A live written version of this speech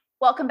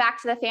Welcome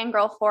back to the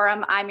Fangirl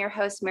Forum. I'm your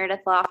host, Meredith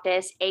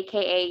Loftus,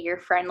 aka your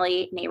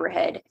friendly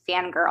neighborhood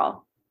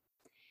fangirl.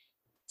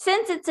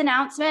 Since its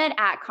announcement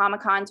at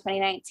Comic-Con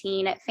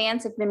 2019,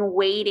 fans have been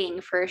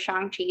waiting for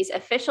Shang-Chi's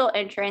official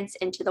entrance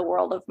into the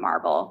world of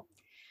Marvel.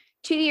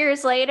 2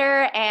 years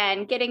later,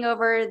 and getting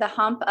over the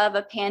hump of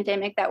a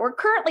pandemic that we're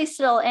currently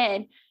still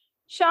in,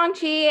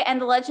 Shang-Chi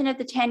and the Legend of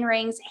the Ten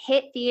Rings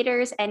hit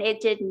theaters, and it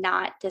did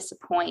not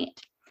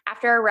disappoint.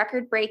 After a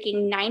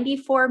record-breaking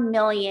 94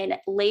 million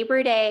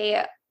Labor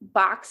Day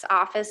box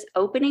office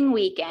opening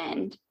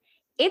weekend,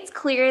 it's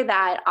clear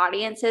that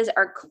audiences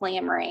are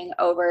clamoring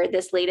over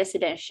this latest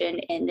edition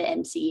in the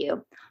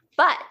MCU.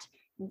 But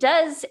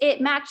does it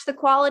match the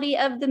quality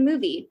of the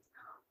movie?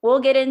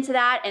 We'll get into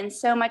that and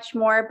so much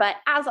more, but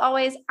as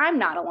always, I'm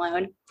not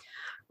alone.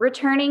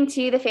 Returning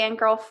to the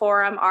Fangirl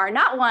Forum are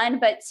not one,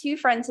 but two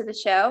friends of the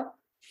show.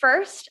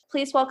 First,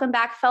 please welcome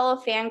back fellow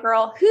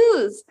fangirl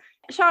whose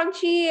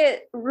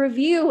Shang-Chi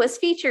review was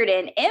featured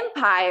in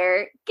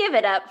Empire. Give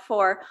it up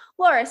for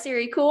Laura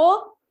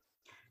Siri-Cool.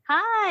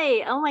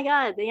 Hi. Oh my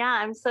God. Yeah,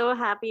 I'm so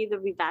happy to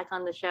be back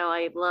on the show.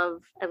 I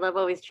love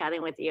always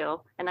chatting with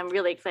you, and I'm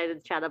really excited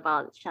to chat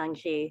about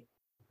Shang-Chi.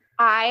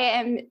 I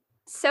am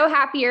so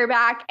happy you're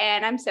back,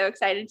 and I'm so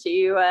excited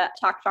to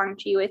talk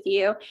Shang-Chi with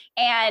you.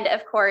 And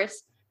of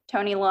course,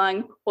 Tony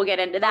Leung. We'll get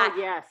into that.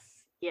 Oh,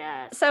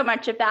 yes. So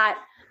much of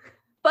that.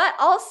 But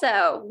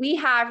also, we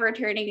have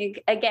returning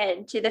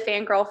again to the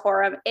Fangirl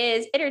Forum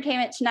is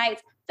Entertainment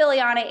Tonight's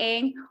Philiana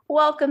Ng.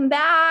 Welcome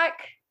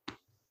back.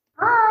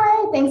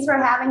 Hi, thanks for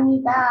having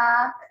me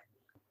back.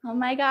 Oh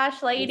my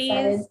gosh,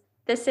 ladies.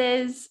 This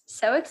is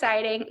so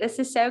exciting. This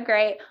is so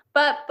great.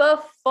 But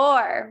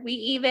before we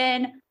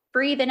even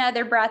breathe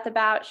another breath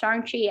about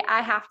Shang-Chi,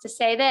 I have to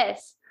say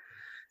this.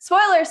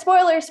 Spoilers for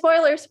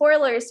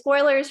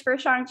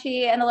Shang-Chi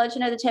and the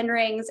Legend of the Ten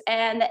Rings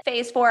and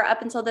Phase 4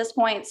 up until this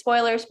point.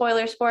 Spoilers.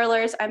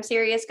 I'm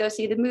serious. Go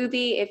see the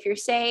movie if you're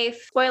safe.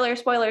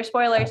 Spoilers.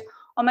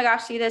 Oh my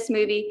gosh, see this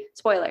movie.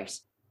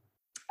 Spoilers.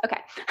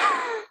 Okay.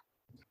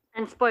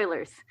 And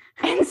spoilers.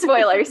 More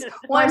spoilers.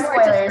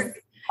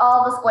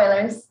 All the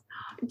spoilers.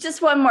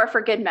 Just one more for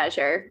good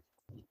measure.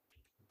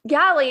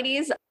 Yeah,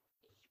 ladies.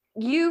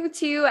 You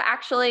two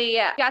actually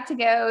got to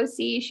go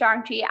see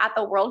Shang-Chi at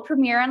the world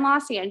premiere in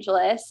Los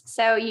Angeles.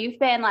 So you've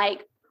been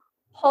like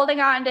holding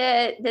on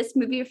to this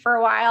movie for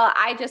a while.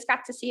 I just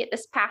got to see it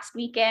this past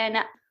weekend.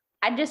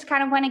 I just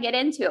kind of want to get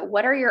into it.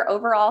 What are your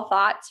overall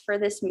thoughts for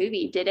this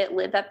movie? Did it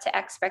live up to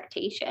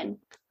expectation?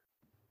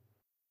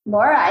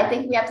 Laura, I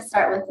think we have to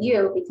start with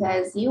you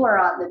because you are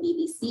on the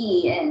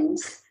BBC and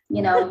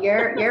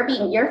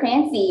you're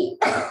fancy.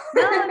 No,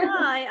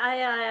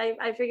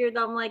 I figured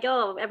I'm like,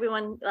 oh,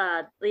 everyone,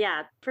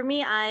 for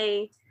me,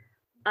 I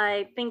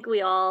think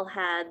we all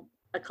had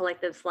a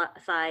collective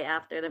sigh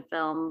after the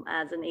film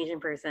as an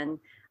Asian person.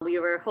 We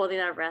were holding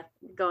our breath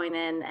going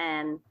in,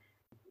 and,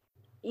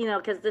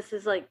 because this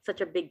is like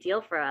such a big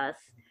deal for us,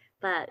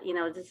 that,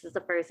 this is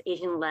the first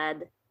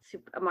Asian-led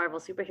Marvel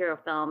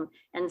superhero film.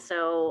 And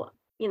so,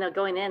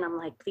 going in, I'm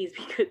like, please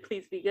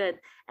be good.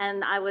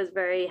 And I was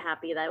very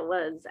happy that it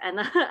was. And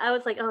I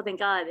was like, oh, thank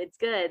God, it's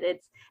good.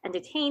 It's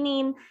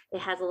entertaining.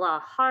 It has a lot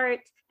of heart.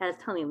 It has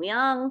Tony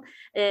Leung.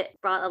 It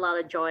brought a lot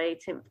of joy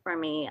for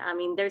me. I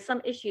mean, there's some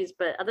issues,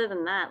 but other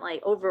than that,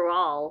 like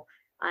overall,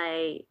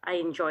 I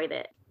enjoyed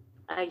it.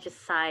 I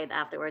just sighed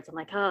afterwards. I'm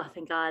like, oh,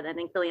 thank God. I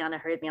think Philiana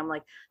heard me. I'm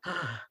like,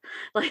 oh,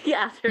 like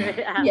after.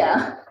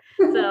 Yeah.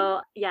 So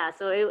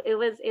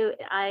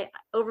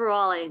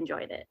overall, I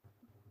enjoyed it.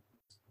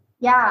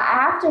 Yeah,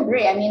 I have to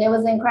agree. I mean, it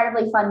was an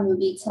incredibly fun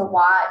movie to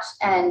watch,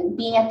 and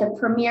being at the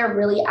premiere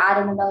really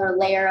added another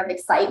layer of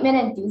excitement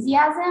and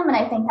enthusiasm. And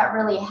I think that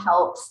really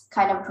helped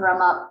kind of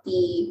drum up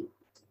the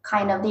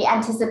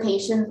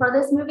anticipation for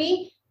this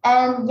movie.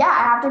 And yeah,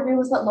 I have to agree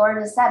with what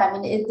Laura just said. I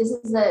mean, this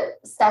is a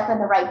step in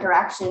the right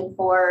direction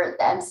for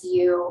the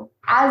MCU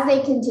as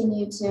they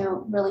continue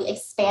to really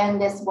expand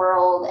this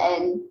world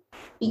and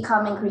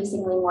become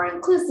increasingly more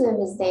inclusive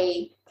as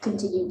they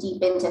continue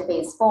deep into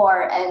Phase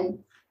 4. And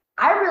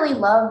I really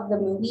love the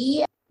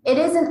movie. It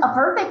isn't a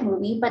perfect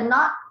movie, but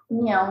not,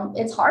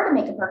 it's hard to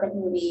make a perfect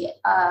movie.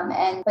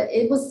 But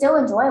it was still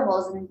enjoyable.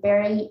 It was a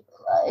very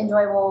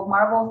enjoyable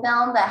Marvel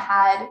film that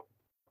had,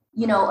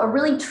 a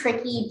really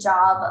tricky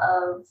job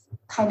of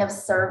kind of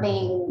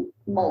serving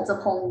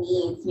multiple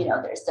needs.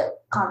 There's the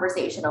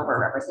conversation over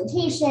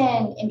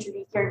representation,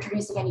 you're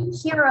introducing a new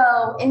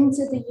hero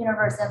into the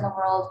universe and the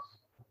world,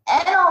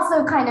 and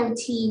also kind of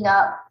teeing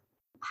up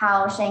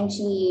how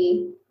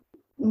Shang-Chi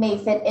may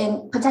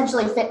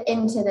potentially fit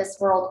into this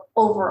world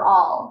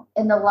overall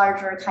in the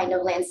larger kind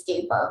of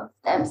landscape of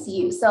the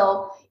MCU.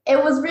 So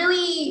it was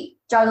really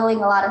juggling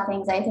a lot of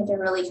things. I think it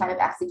really kind of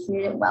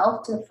executed it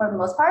well for the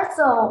most part.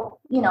 So,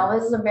 it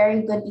was a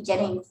very good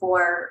beginning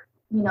for,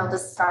 the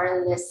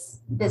start of this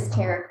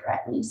character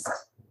at least.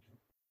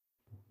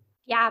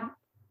 Yeah,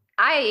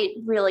 I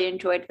really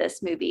enjoyed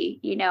this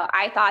movie.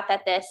 I thought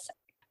that this,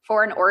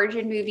 for an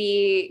origin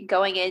movie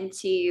going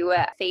into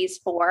Phase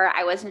 4,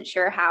 I wasn't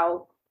sure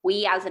how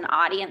we as an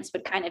audience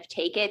would kind of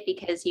take it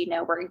because, you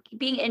know, we're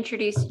being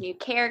introduced to new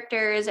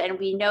characters and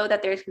we know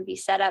that there's going to be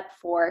setup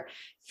for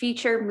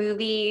future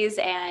movies.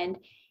 And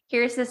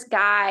here's this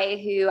guy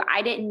who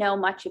I didn't know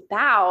much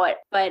about,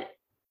 but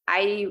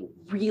I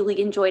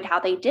really enjoyed how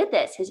they did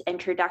this. His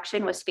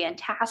introduction was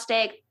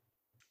fantastic.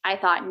 I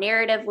thought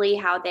narratively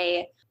how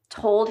they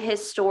told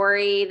his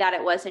story, that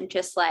it wasn't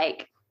just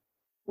like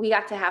we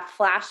got to have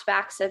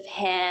flashbacks of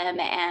him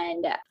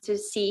and to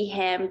see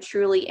him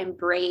truly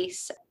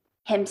embrace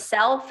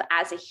himself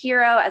as a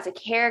hero, as a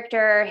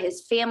character,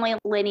 his family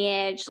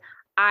lineage.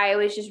 I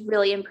was just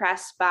really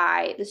impressed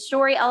by the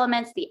story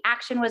elements. The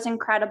action was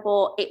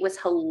incredible. It was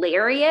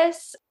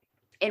hilarious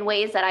in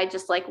ways that I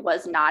just like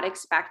was not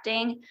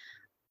expecting.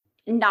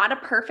 Not a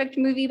perfect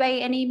movie by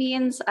any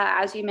means.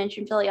 As you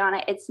mentioned,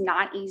 Filiana, it's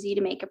not easy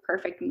to make a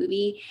perfect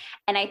movie.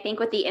 And I think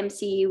with the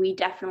MCU, we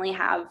definitely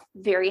have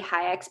very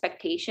high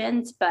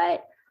expectations,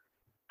 but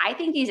I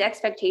think these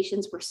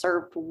expectations were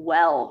served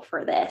well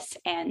for this.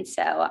 And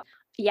so,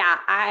 yeah,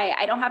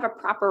 I don't have a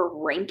proper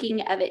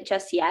ranking of it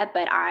just yet,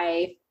 but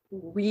I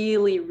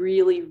really,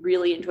 really,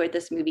 really enjoyed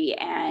this movie.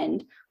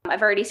 And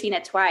I've already seen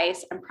it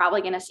twice. I'm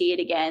probably going to see it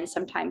again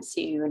sometime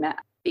soon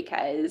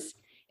because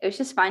it was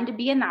just fun to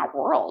be in that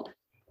world.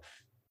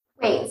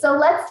 Wait, so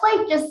let's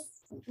like just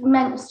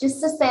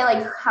to say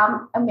like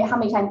how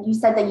many times you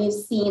said that you've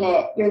seen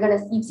it.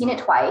 You've seen it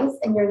twice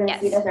and you're gonna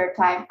see it a third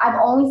time. I've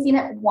only seen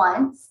it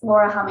once.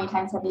 Laura, how many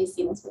times have you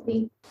seen this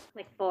movie?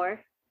 Like 4.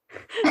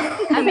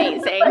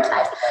 Amazing.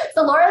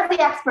 So Laura's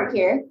the expert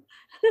here.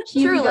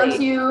 She's Truly. the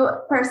go-to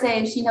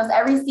person. She knows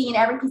every scene,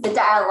 every piece of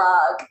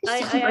dialogue.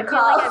 I feel like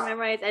I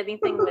memorized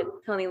anything with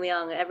Tony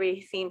Leung.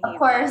 Every scene, of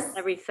course,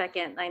 every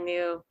second, I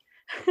knew.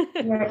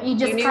 You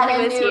just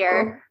kind of knew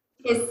here.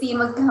 His scene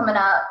was coming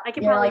up.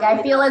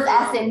 I feel his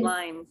essence.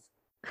 Lines.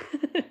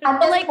 At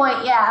this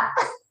point, yeah.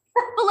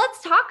 Well,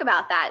 let's talk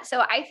about that.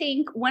 So I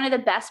think one of the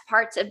best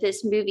parts of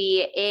this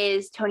movie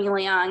is Tony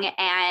Leung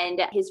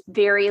and his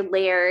very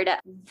layered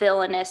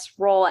villainous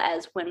role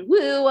as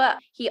Wenwu.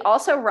 He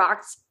also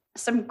rocks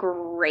some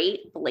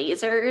great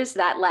blazers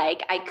that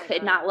like I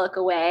could not look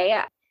away.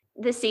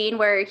 The scene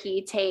where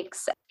he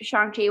takes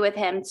Shang-Chi with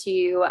him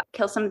to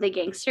kill some of the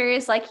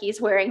gangsters, like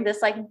he's wearing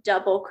this like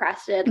double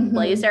crested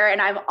blazer.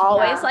 And I've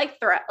always like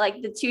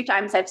the 2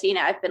 times I've seen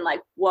it, I've been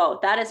like, whoa,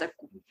 that is a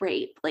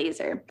great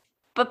blazer.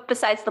 But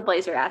besides the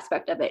blazer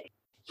aspect of it,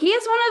 he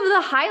is one of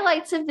the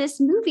highlights of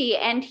this movie,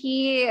 and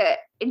he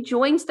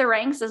joins the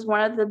ranks as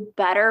one of the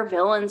better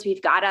villains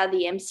we've got out of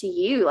the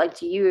MCU. Like,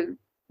 do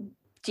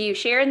you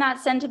share in that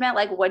sentiment?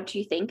 Like, what do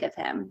you think of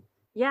him?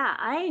 Yeah,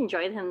 I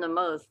enjoyed him the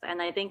most,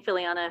 and I think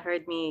Filiana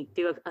heard me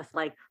do a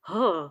like,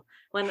 oh,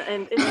 when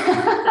and he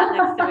sat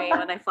next to me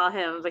when I saw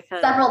him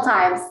because several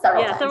times.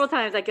 Several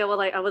times.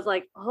 I was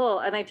like, oh,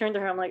 and I turned to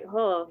her, I'm like,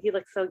 oh, he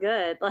looks so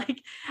good,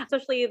 like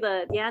especially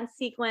the dance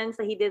sequence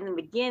that he did in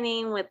the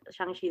beginning with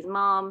Shang-Chi's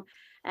mom,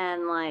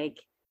 and like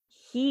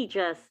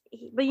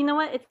but you know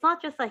what? It's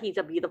not just that he's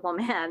a beautiful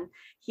man.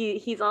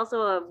 He's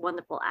also a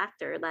wonderful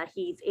actor, that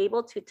he's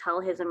able to tell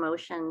his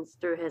emotions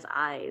through his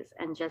eyes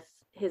and just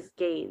his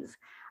gaze.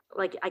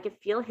 Like I could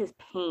feel his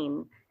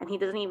pain, and he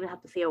doesn't even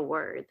have to say a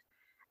word.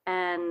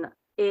 And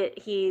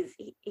he's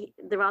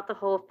throughout the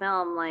whole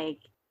film, like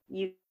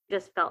you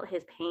just felt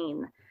his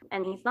pain.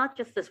 And he's not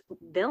just this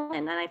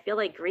villain. And I feel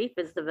like grief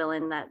is the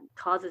villain that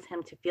causes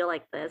him to feel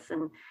like this.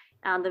 And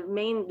the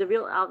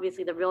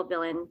real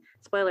villain,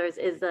 spoilers,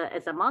 is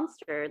a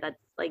monster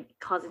that's like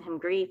causing him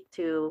grief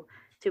to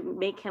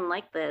make him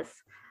like this.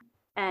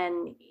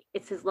 And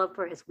it's his love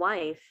for his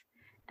wife.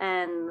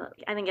 And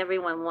I think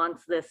everyone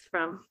wants this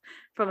from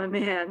a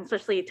man,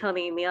 especially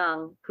Tony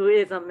Leung, who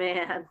is a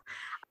man.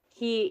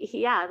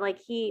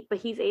 But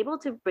he's able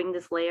to bring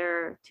this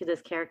layer to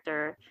this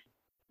character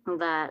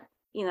that,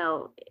 you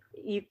know,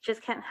 you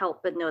just can't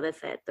help but notice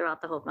it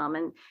throughout the whole film.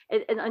 And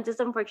it's just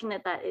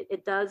unfortunate that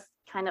it does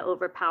kind of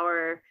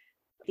overpower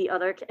the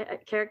other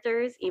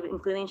characters, even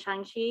including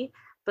Shang-Chi.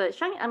 But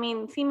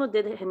Simu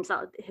did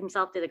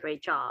himself did a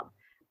great job.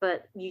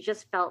 But you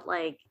just felt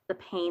like the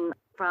pain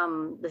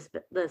from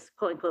this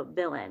quote unquote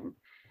villain,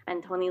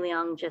 and Tony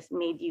Leung just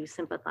made you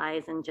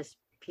sympathize and just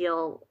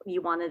feel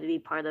you wanted to be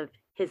part of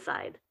his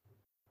side.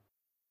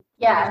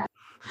 Yeah,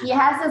 he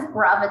has this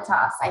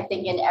gravitas, I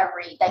think,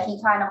 that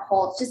he kind of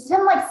holds. Just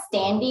him like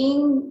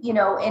standing, you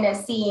know, in a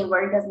scene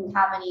where he doesn't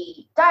have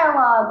any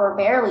dialogue or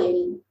barely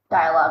any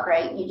dialogue,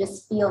 right? You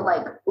just feel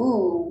like,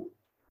 ooh,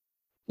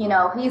 you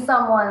know, he's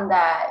someone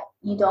that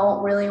you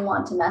don't really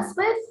want to mess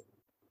with.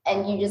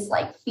 And you just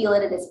like feel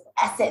it in his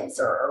essence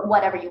or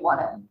whatever you want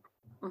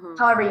to,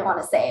 however you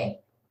want to say.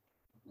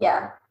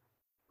 Yeah.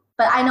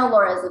 But I know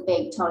Laura's a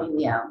big Tony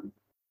Leung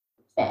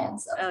fan.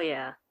 So. Oh,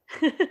 yeah.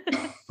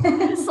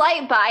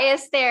 Slight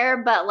bias there,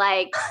 but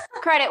like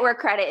credit where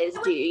credit is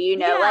due, you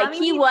know,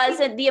 he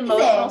wasn't the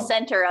emotional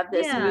center of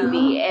this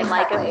movie in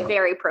like a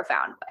very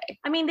profound way.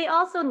 I mean, they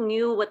also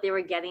knew what they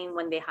were getting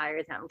when they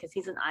hired him because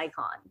he's an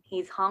icon.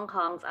 He's Hong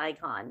Kong's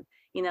icon.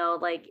 You know,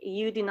 like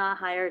you do not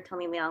hire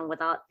Tony Leung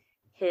without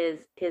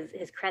his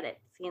credits,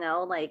 you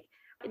know, like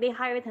They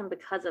hired him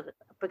because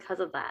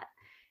of that.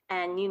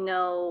 And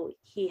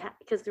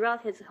because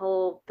throughout his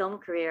whole film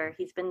career,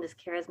 he's been this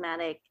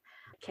charismatic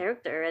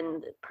character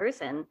and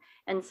person,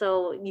 and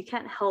so you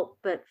can't help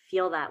but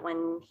feel that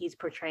when he's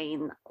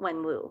portraying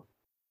Wenwu.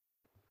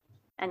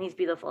 And he's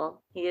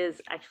beautiful. He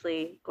is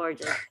actually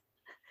gorgeous.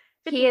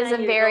 He is a 59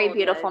 years very old,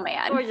 beautiful guys.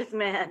 man. Gorgeous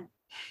man.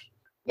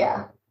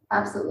 Yeah,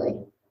 absolutely.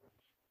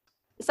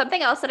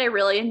 Something else that I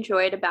really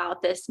enjoyed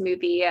about this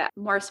movie,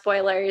 more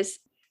spoilers,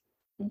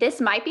 this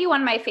might be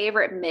one of my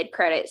favorite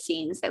mid-credit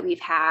scenes that we've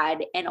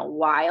had in a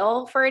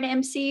while for an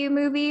MCU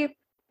movie,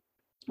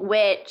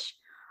 which,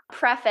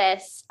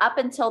 preface, up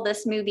until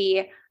this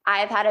movie,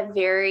 I've had a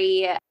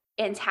very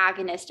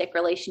antagonistic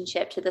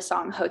relationship to the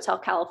song Hotel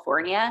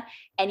California,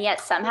 and yet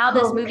somehow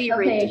this movie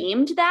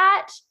redeemed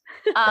that.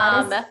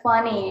 That is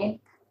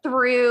funny.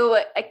 Through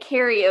a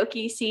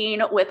karaoke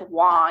scene with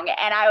Wong,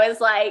 and I was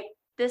like,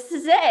 this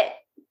is it.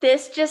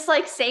 This just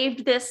like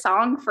saved this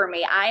song for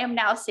me. I am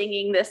now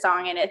singing this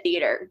song in a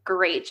theater.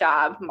 Great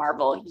job,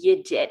 Marvel.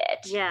 You did it.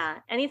 Yeah.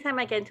 Anytime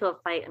I get into a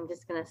fight, I'm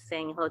just gonna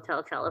sing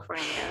Hotel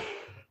California.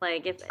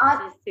 Like it's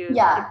just to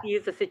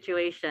diffuse the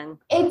situation.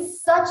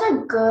 It's such a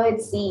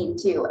good scene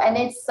too. And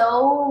it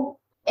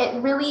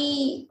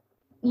really,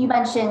 you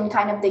mentioned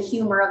kind of the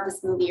humor of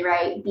this movie,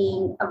 right?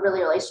 Being a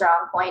really, really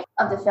strong point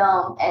of the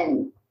film.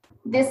 And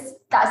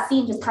that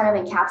scene just kind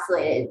of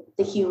encapsulated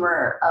the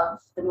humor of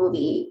the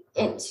movie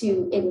in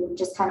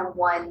just kind of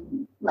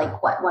one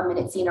 1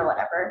 minute scene or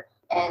whatever.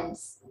 And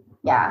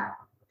yeah,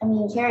 I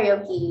mean,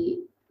 karaoke,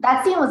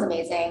 that scene was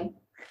amazing.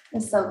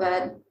 It's so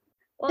good.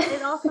 Well,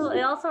 it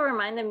also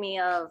reminded me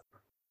of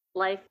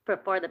life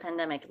before the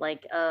pandemic,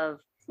 like of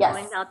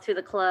going out to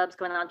the clubs,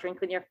 going out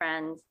drink with your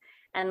friends.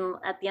 And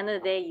at the end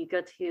of the day, you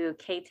go to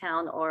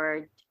K-Town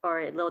or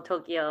Little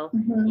Tokyo,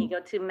 you go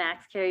to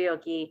Max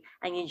Karaoke,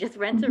 and you just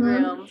rent a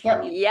room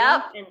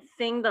and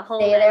sing the whole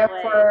Stay there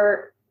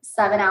for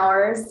 7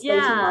 hours.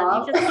 Yeah,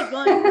 you just keep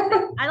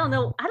going. I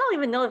don't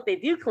even know if they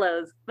do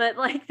close, but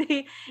like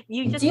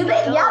you just do they?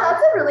 Yeah,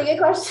 that's a really good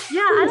question.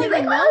 Yeah, I don't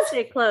even know if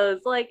they close.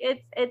 Like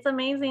it's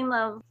amazing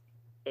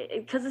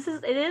because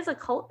it is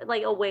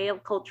a way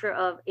of culture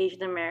of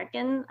Asian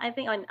American, I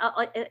think,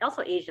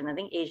 also Asian. I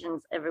think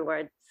Asians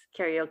everywhere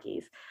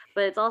karaoke's,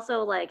 but it's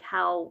also like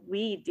how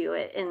we do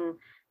it, and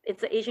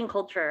it's an Asian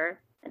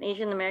culture, an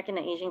Asian American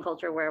and Asian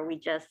culture where we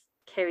just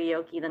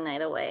karaoke the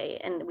night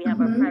away, and we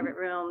have our private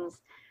rooms,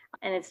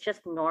 and it's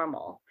just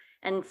normal.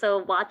 And so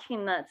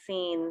watching that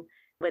scene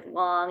with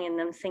Wong and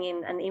them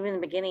singing, and even in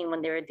the beginning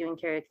when they were doing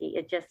karaoke,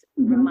 it just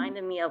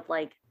reminded me of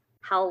like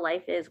how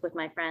life is with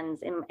my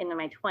friends in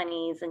my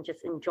 20s and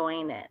just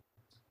enjoying it.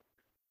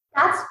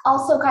 That's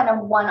also kind of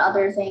one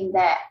other thing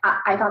that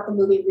I thought the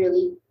movie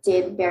really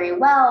did very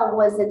well,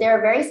 was that there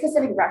are very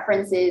specific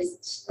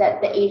references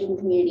that the Asian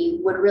community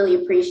would really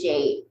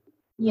appreciate,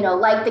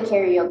 like the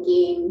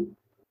karaoke,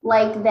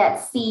 like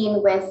that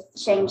scene with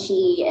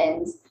Shang-Chi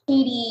and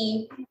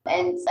Katie,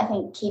 and I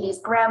think Katie's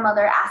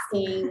grandmother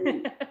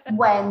asking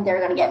when they're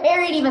going to get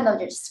married, even though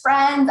they're just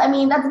friends. I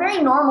mean, that's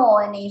very normal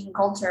in Asian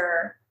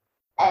culture.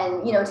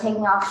 And,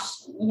 taking off,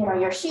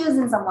 your shoes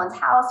in someone's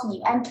house when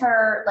you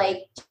enter,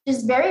 like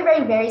just very,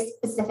 very, very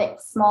specific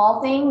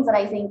small things that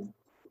I think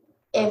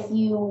if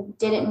you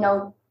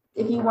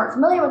weren't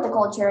familiar with the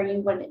culture,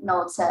 you wouldn't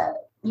know to,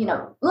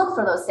 look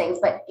for those things.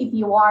 But if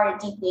you are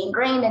deeply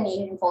ingrained in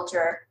Asian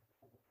culture,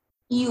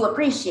 you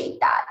appreciate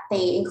that.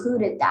 They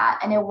included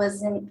that. And it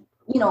wasn't,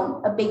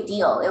 a big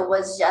deal. It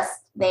was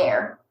just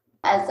there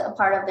as a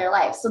part of their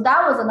life. So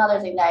that was another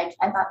thing that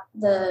I thought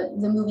the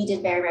movie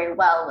did very, very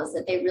well, was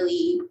that they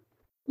really,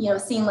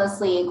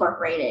 seamlessly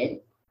incorporated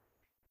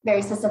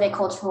very specific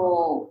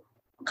cultural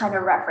kind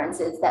of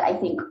references that I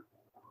think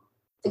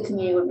the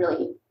community would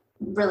really,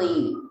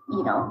 really,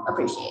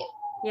 appreciate.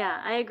 Yeah,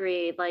 I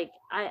agree.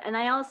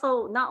 I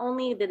also, not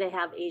only did they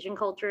have Asian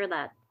culture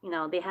that,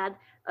 they had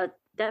a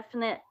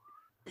definite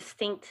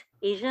distinct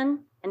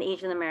Asian and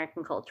Asian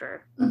American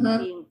culture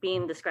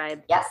being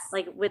described. Yes.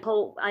 Like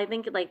I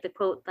think like the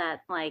quote that,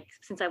 like,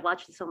 since I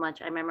watched it so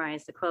much, I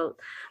memorized the quote.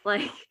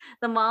 Like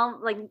the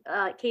mom,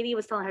 Katie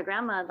was telling her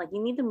grandma, like,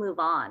 you need to move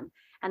on.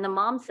 And the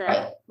mom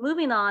said,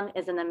 moving on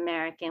is an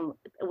American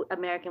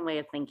way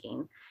of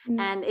thinking.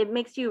 And it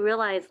makes you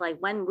realize, like,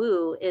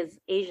 Wenwu is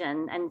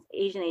Asian and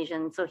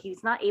Asian, so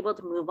he's not able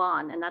to move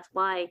on. And that's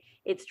why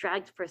it's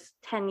dragged for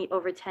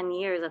over 10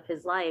 years of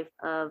his life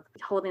of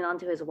holding on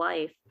to his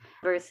wife,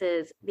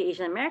 versus the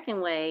Asian American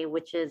way,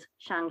 which is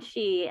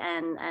Shang-Chi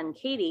and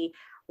Katie,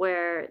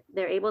 where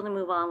they're able to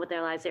move on with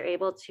their lives. They're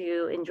able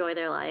to enjoy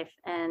their life.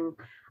 And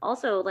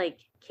also, like,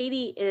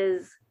 Katie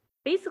is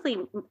basically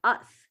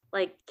us.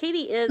 Like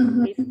Katie is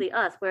basically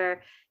us,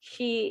 where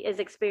she is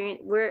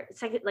we're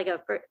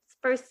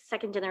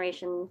second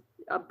generation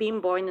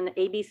being born in the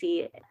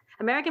ABC,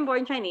 American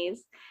born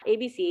Chinese,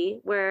 ABC,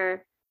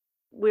 where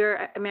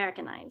we're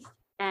Americanized.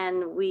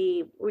 And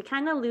we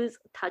kind of lose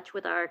touch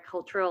with our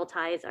cultural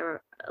ties,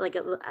 or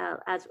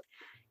as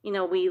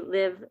we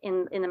live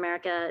in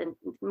America and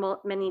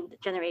many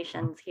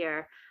generations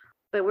here.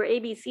 But we're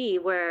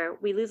ABC, where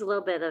we lose a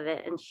little bit of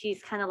it, and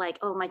she's kind of like,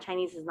 "Oh, my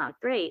Chinese is not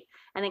great,"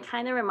 and it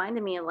kind of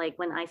reminded me of like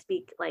when I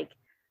speak like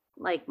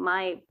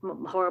my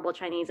horrible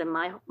Chinese and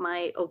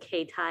my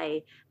okay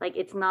Thai. Like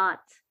it's not.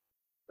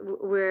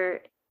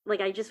 We're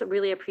like, I just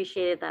really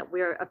appreciated that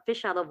we're a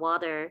fish out of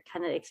water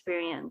kind of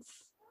experience,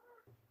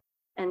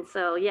 and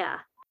so yeah.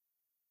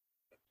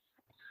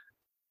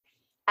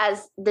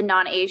 As the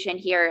non-Asian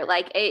here,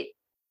 like it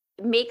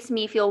makes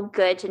me feel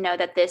good to know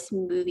that this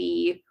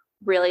movie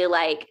really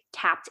like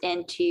tapped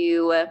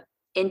into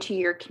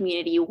your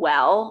community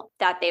well,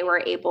 that they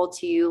were able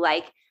to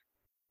like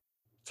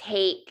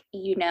take,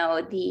 you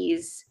know,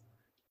 these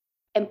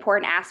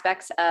important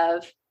aspects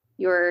of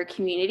your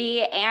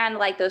community and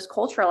like those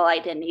cultural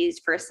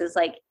identities versus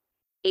like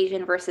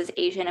Asian versus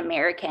Asian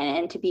American,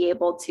 and to be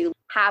able to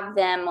have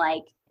them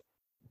like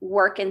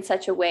work in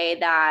such a way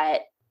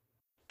that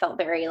felt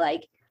very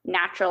like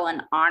natural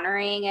and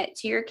honoring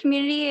to your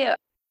community.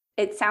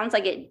 It sounds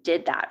like it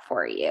did that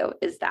for you.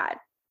 Is that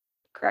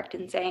correct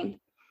in saying?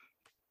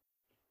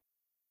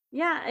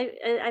 Yeah,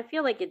 I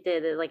feel like it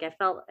did. Like I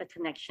felt a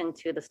connection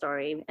to the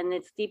story, and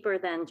it's deeper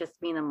than just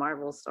being a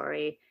Marvel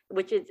story,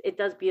 which it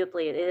does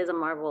beautifully. It is a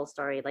Marvel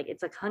story. Like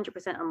it's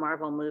 100% a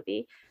Marvel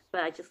movie,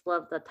 but I just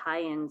love the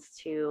tie-ins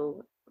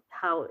to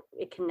how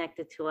it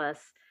connected to us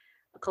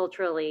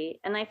culturally.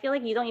 And I feel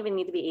like you don't even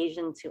need to be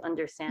Asian to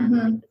understand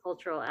like the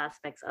cultural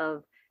aspects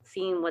of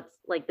seeing what's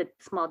like the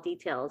small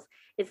details.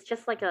 It's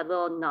just like a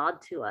little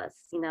nod to us,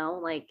 you know,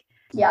 like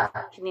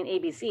watching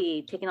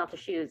ABC, taking off the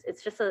shoes.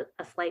 It's just a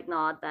slight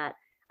nod that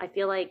I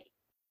feel like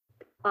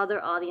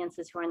other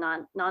audiences who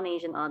are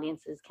non-Asian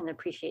audiences can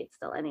appreciate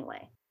still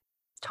anyway.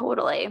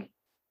 Totally.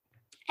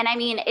 And I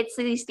mean, it's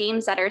these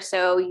themes that are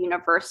so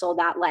universal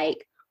that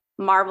like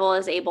Marvel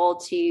is able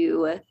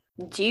to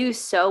do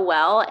so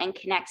well and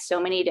connect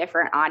so many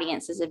different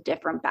audiences of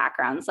different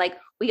backgrounds. Like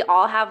we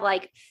all have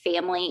like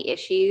family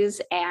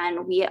issues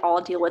and we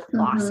all deal with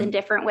loss in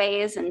different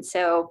ways. And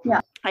so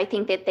I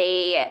think that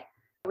they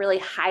really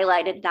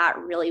highlighted that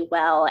really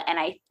well. And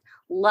I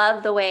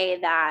love the way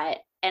that,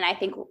 and I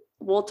think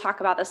we'll talk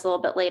about this a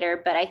little bit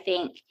later, but I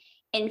think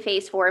in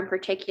Phase 4 in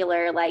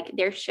particular, like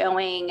they're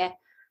showing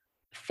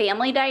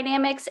family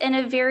dynamics in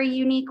a very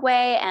unique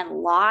way and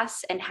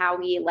loss and how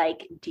we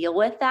like deal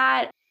with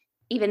that,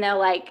 even though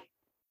like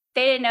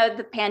they didn't know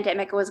the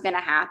pandemic was going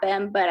to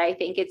happen. But I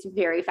think it's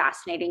very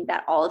fascinating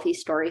that all of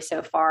these stories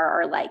so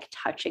far are like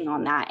touching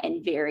on that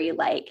and very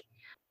like,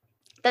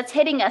 that's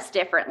hitting us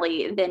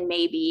differently than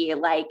maybe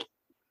like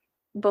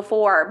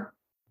before,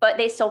 but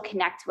they still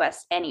connect to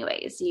us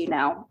anyways, you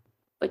know,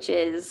 which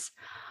is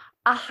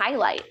a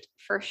highlight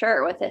for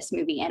sure with this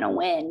movie and a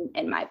win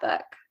in my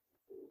book.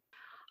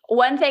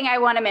 One thing I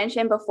want to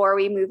mention before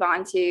we move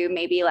on to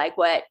maybe like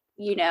what,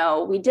 you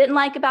know, we didn't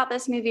like about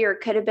this movie or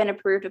could have been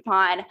improved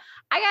upon,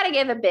 I got to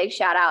give a big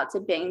shout out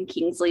to Ben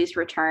Kingsley's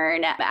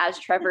return as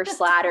Trevor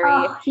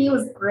Slattery. Oh, he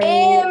was great.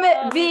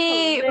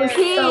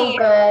 MVP. So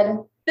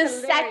good. The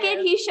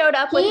second he showed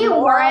up with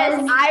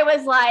Morris, I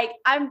was like,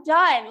 I'm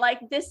done.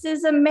 Like, this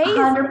is amazing.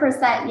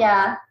 100%.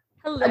 Yeah.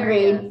 Hilarious.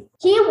 Agreed.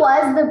 He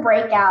was the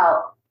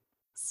breakout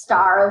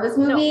star of this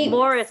movie. No,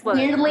 Morris was.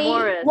 Weirdly.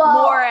 Morris.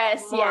 Well,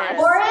 Morris, yes.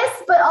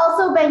 Morris, but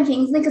also Ben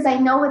Kingsley, because I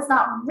know it's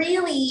not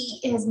really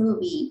his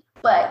movie,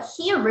 but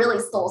he really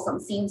stole some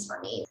scenes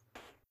for me.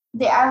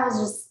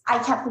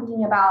 I kept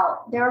thinking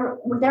about, there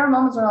were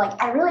moments where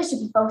like, I really should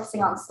be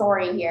focusing on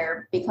story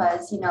here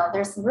because, you know,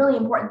 there's some really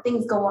important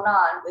things going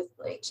on with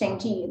like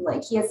Shang-Chi, and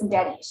like he has some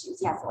daddy issues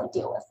he has to like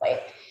deal with,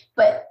 right?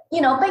 But,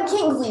 you know, Ben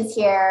Kingsley's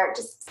here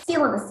just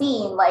stealing the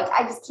scene. Like,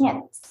 I just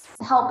can't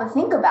help but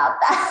think about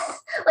that.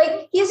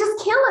 Like, he's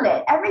just killing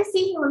it. Every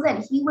scene he was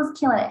in, he was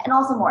killing it. And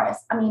also Morris.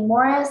 I mean,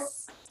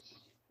 Morris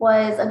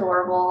was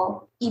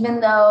adorable,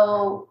 even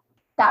though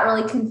that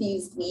really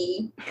confused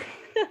me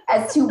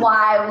as to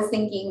why I was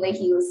thinking that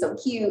he was so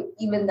cute,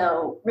 even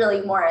though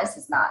really Morris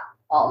is not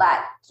all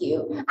that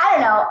cute. I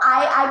don't know.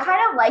 I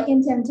kind of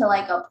likened him to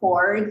like a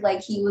porg.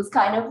 Like he was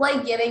kind of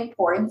like giving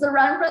porgs a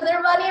run for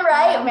their money,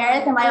 right?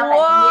 Meredith, am I offending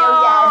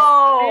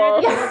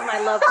you? Yes. Meredith was my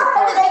love for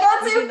porgs. Did I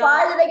go too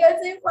far? Did I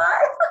go too far?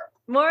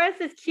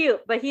 Morris is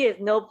cute, but he is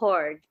no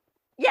porg.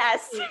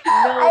 Yes. No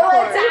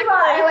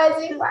I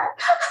went too far.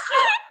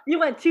 You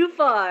went too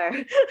far.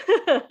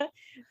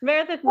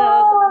 Meredith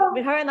knows.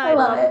 Her and I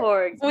love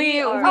porgs.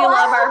 We love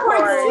our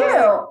porgs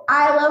too.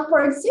 I love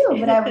porgs too,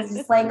 but I was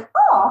just like,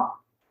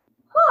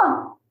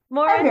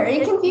 Morris, I'm very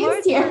confused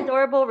Morris here. Is an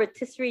adorable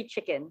rotisserie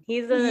chicken.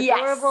 He's an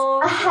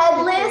adorable a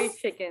headless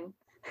chicken.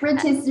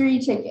 Rotisserie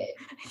chicken.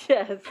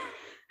 Yes.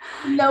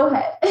 No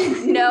head.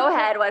 No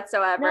head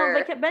whatsoever.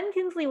 No, but Ben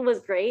Kingsley was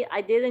great.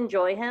 I did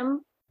enjoy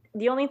him.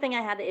 The only thing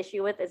I had the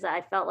issue with is that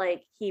I felt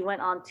like he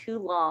went on too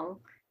long.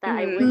 That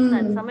I wish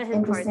that some of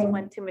his parts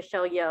went to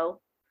Michelle Yeoh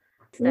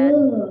instead.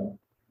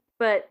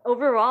 But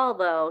overall,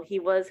 though, he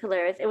was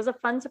hilarious. It was a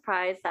fun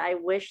surprise that I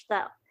wish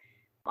that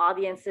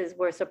audiences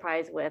were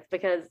surprised with,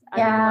 because I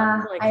think a lot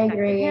of people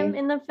expected him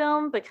in the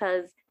film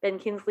because Ben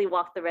Kingsley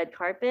walked the red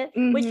carpet,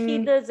 which he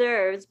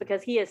deserves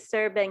because he is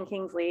Sir Ben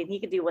Kingsley and he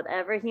could do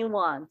whatever he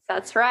wants.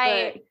 That's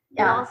right. But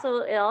Yeah.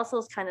 it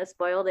also kind of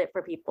spoiled it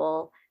for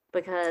people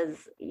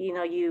because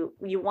you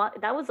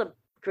want that was a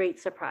great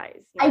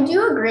surprise. I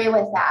do agree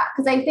with that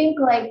because I think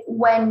like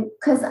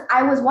because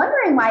I was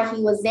wondering why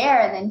he was there,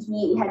 and then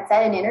he had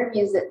said in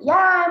interviews that,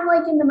 yeah, I'm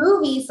like in the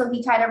movie. So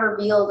he kind of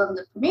revealed on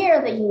the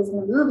premiere that he was in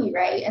the movie,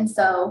 right? And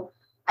so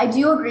I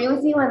do agree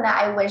with you in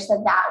that I wish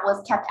that that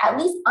was kept at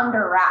least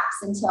under wraps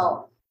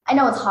until, I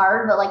know it's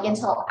hard, but like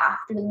until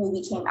after the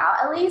movie came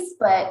out at least.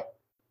 But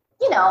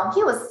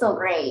he was still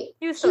great.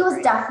 He was He so was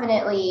great.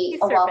 definitely He's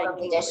a Sir Ben welcome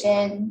Kingsley.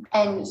 addition,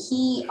 and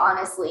he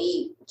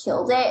honestly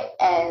killed it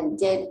and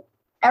did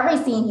every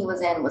scene he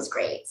was in was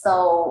great.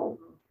 So,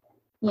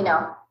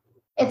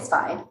 it's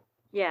fine.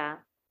 Yeah,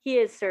 he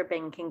is Sir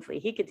Ben Kingsley.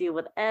 He could do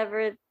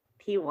whatever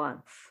he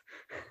wants.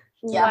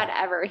 Yeah.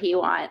 Whatever he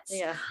wants.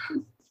 Yeah.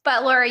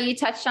 But Laura, you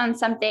touched on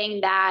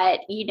something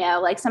that,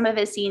 like some of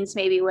his scenes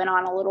maybe went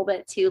on a little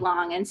bit too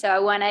long. And so I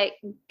want to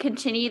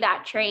continue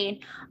that train.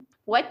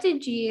 What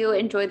did you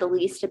enjoy the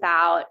least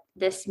about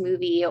this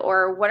movie,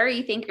 or what do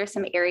you think are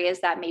some areas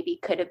that maybe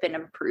could have been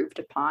improved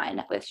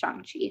upon with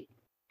Shang-Chi?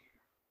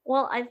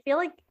 Well, I feel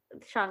like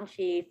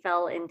Shang-Chi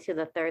fell into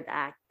the third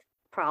act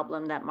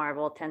problem that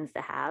Marvel tends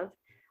to have,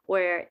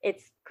 where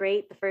it's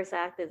great. The first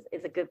act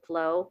is a good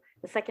flow.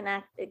 The second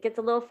act, it gets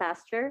a little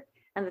faster.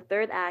 And the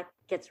third act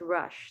gets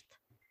rushed.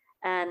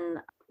 And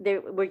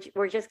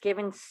we're just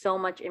given so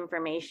much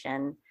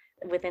information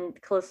within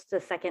close to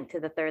the second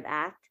to the third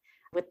act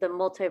with the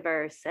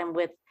multiverse and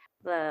with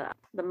the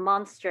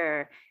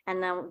monster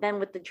and then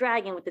with the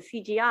dragon, with the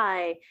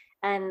CGI.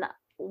 And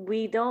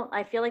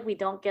I feel like we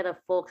don't get a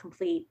full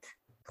complete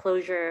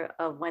closure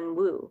of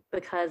Wenwu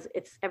because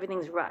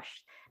everything's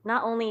rushed.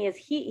 Not only is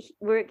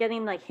we're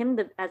getting like him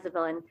as the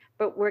villain,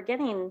 but we're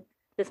getting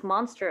this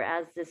monster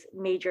as this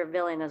major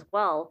villain as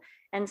well.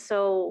 And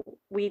so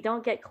we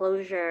don't get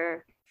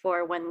closure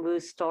for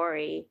Wenwu's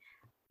story.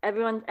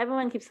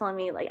 Everyone keeps telling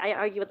me, like, I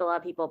argue with a lot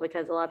of people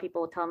because a lot of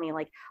people will tell me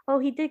like, oh,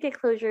 he did get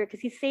closure because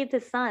he saved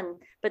his son.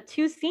 But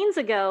 2 scenes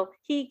ago,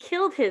 he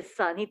killed his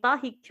son. He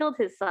thought he killed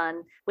his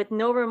son with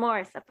no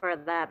remorse for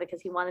that because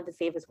he wanted to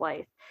save his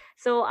wife.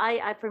 So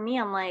for me,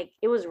 I'm like,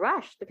 it was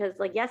rushed because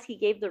like, yes, he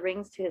gave the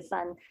rings to his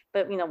son,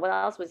 but what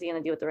else was he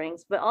going to do with the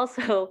rings? But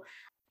also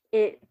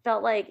it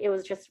felt like it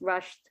was just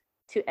rushed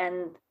to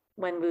end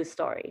Wenwu's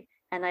story.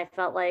 And I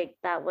felt like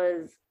that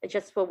was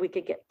just so we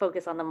could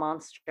focus on the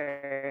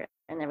monster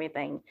and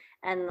everything.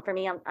 And for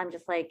me, I'm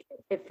just like,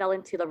 it fell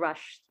into the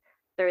rushed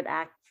third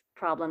act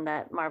problem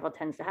that Marvel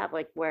tends to have,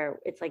 like where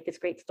it's like this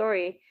great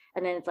story,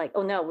 and then it's like,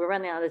 oh no, we're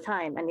running out of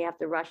time, and you have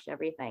to rush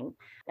everything.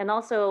 And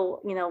also,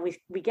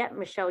 we get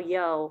Michelle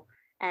Yeoh,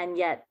 and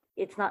yet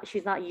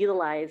she's not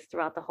utilized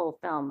throughout the whole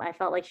film. I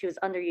felt like she was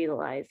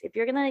underutilized. If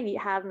you're gonna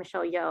have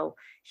Michelle Yeoh,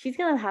 she's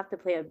gonna have to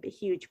play a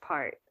huge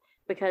part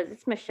because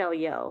it's Michelle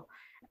Yeoh.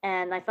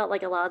 And I felt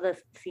like a lot of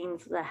the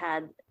scenes that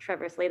had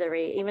Trevor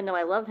Slattery, even though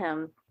I love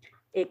him,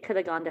 it could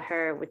have gone to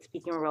her with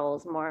speaking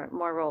roles, more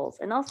roles.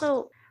 And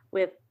also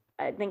with,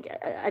 I think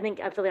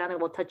Filiana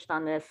will touch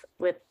on this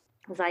with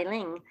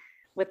Xialing,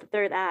 with the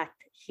third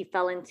act, she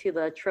fell into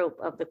the trope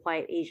of the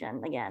quiet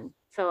Asian again.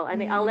 So I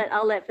think I'll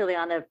let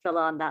Filiana fill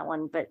on that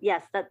one. But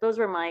yes, those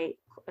were my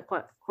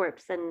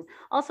quirks. And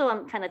also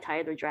I'm kind of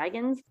tired of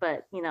dragons,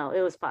 but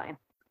it was fine.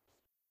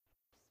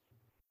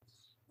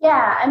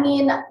 Yeah, I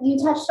mean,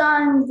 you touched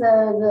on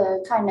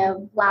the kind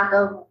of lack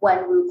of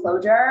Wenwu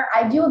closure.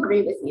 I do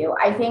agree with you.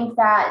 I think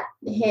that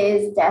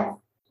his death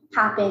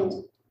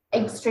happened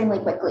extremely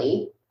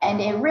quickly,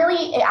 and it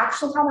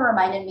actually kind of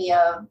reminded me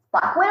of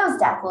Black Widow's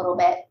death a little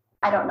bit.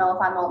 I don't know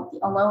if I'm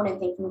alone in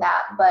thinking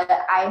that, but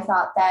I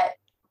thought that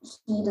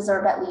he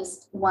deserved at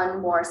least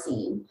one more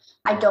scene.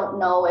 I don't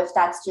know if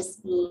that's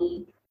just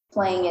me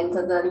playing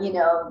into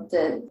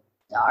the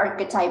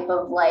archetype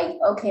of like,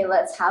 okay,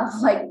 let's have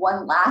like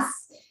one last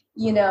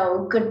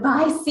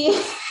goodbye scene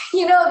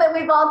that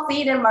we've all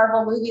seen in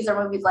Marvel movies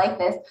or movies like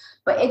this.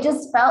 But it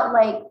just felt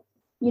like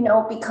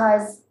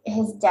because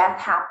his death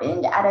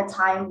happened at a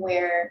time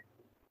where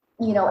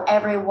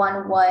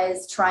everyone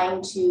was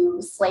trying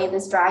to slay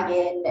this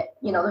dragon,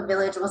 the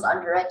village was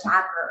under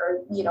attack,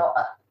 or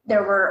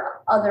there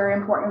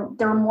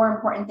were more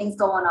important things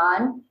going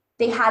on.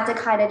 They had to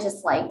kind of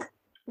just like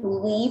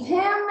leave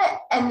him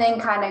and then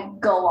kind of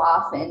go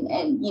off and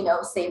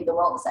save the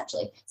world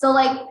essentially. So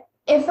like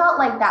it felt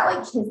like that,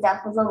 like his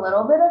death was a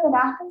little bit of an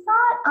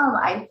afterthought,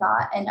 I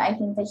thought, and I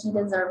think that he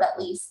deserved at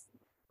least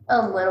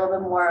a little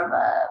bit more of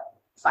a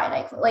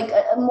finite, like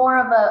more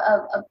of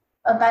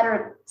a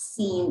better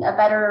scene, a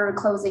better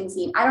closing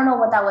scene. I don't know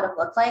what that would have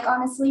looked like,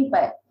 honestly,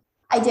 but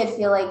I did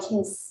feel like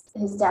his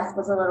death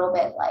was a little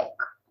bit like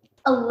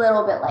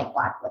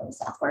Black Widow's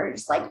death, where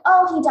it's like,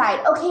 oh, he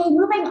died. Okay,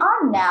 moving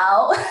on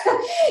now.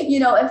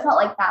 It felt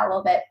like that a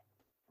little bit.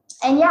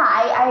 And yeah,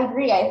 I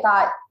agree. I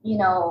thought,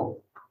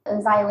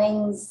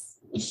 Xialing's,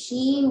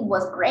 she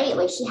was great.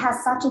 Like she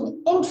has such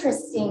an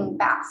interesting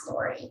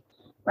backstory,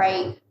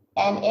 right?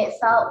 And it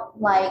felt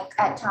like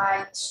at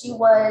times she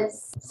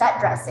was set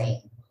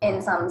dressing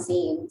in some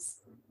scenes,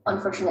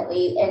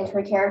 unfortunately, and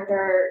her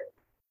character,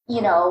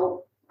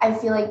 I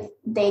feel like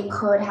they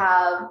could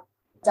have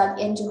dug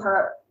into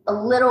her a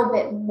little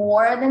bit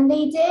more than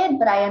they did,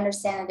 but I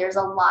understand that there's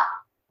a lot,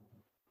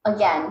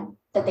 again,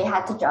 that they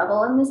had to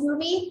juggle in this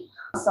movie.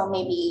 So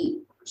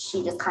maybe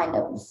she just kind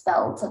of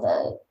fell to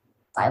the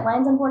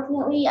sidelines,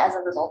 unfortunately, as a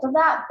result of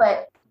that.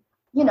 But,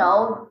 you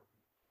know,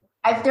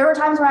 there were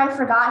times where I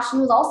forgot she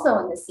was also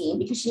in the scene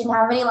because she didn't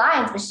have any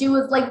lines, but she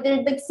was like,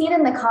 the scene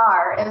in the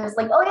car. It was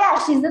like, oh yeah,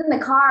 she's in the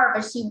car,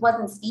 but she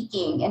wasn't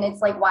speaking. And it's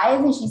like, why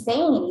isn't she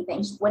saying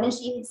anything? Wouldn't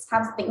she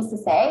have things to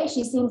say?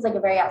 She seems like a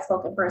very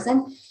outspoken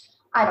person.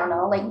 I don't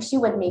know, like she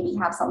would maybe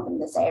have something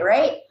to say,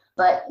 right?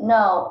 But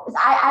no,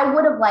 I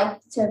would have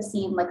liked to have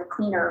seen like a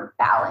cleaner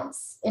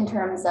balance in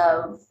terms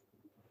of,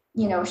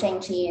 you know,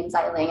 Shang-Chi and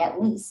Xialing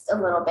at least a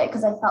little bit,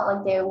 because I felt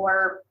like they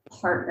were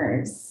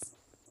partners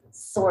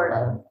sort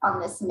of on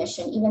this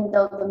mission, even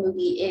though the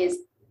movie is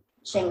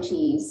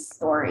Shang-Chi's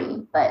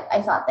story. But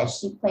I thought that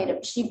she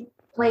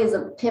plays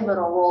a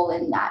pivotal role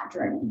in that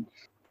journey.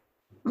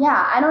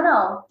 Yeah, I don't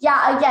know.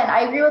 Yeah, again,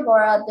 I agree with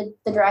Laura.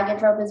 The dragon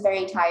trope is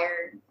very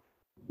tired.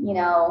 You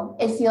know,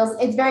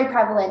 it's very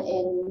prevalent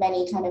in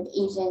many kind of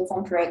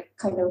Asian-centric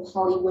kind of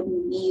Hollywood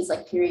movies,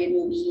 like period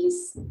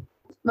movies.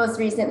 Most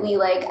recently,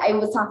 like I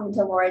was talking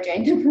to Laura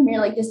during the premiere,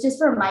 like this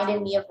just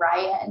reminded me of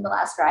Raya and the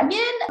Last Dragon,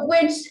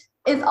 which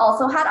is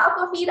also had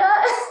Aquafina.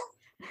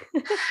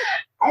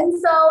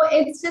 And so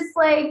it's just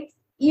like,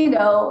 you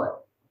know,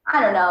 I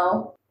don't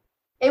know.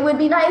 It would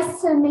be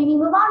nice to maybe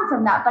move on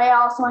from that. But I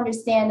also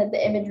understand that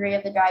the imagery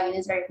of the dragon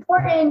is very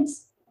important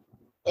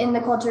in the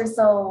culture.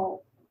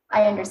 So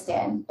I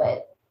understand.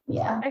 But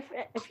yeah.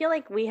 I feel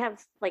like we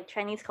have, like,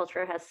 Chinese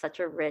culture has such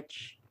a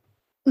rich,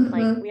 Mhm.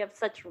 like, we have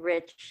such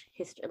rich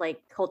history,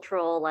 like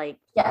cultural, like,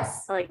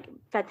 Yes. like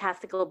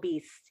fantastical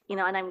beasts, you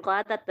know, and I'm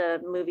glad that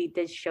the movie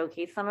did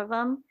showcase some of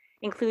them,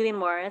 including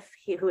Morris,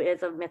 who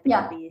is a mythical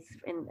Yeah. beast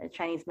in a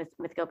Chinese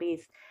mythical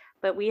beast.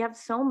 But we have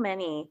so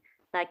many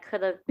that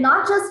could have been,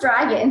 Not just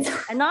dragons.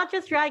 and not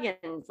just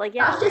dragons. Like,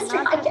 yeah, Not just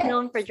we're not just dragons.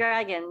 known for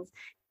dragons.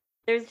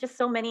 There's just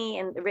so many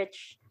and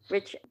rich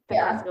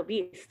fantastical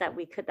beasts that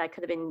could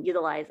have been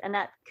utilized, and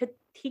that could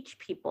teach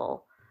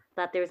people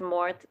that there's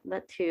more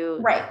to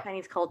Right.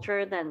 Chinese culture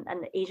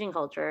and Asian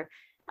culture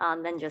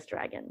than just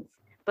dragons.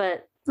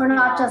 But We're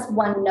not just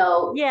one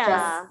note. Yeah.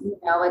 Just, you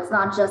know, it's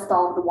not just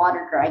all the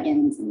water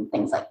dragons and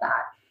things like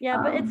that. yeah,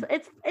 but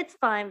it's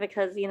fine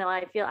because, you know,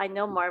 I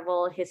know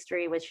Marvel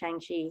history with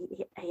Shang-Chi.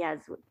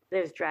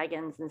 There's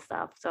dragons and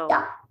stuff. So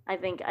Yeah. I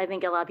think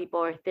a lot of people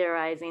are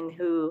theorizing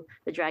who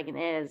the dragon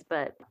is,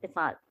 but it's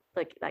not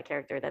like that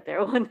character that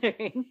they're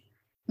wondering.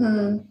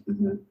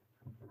 Mm-hmm.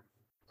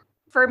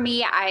 For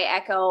me, I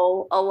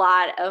echo a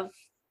lot of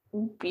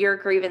your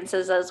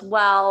grievances as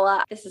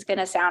well. This is going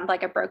to sound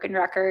like a broken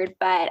record,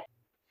 but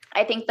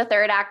I think the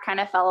third act kind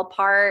of fell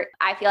apart.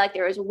 I feel like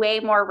there was way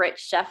more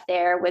rich stuff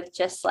there with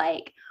just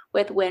like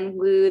with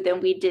Wenwu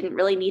than we didn't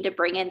really need to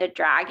bring into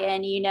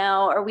Dragon, you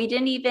know, or we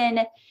didn't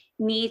even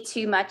need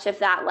too much of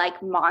that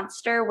like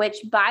monster, which,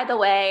 by the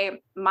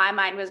way, my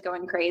mind was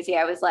going crazy.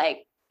 I was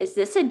like, is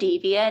this a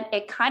deviant?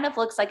 It kind of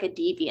looks like a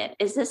deviant.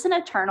 Is this an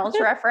Eternals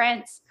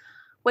reference?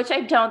 Which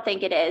I don't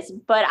think it is,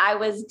 but I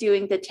was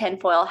doing the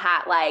tinfoil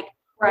hat like,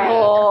 Right,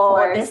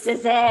 oh, this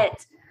is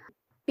it.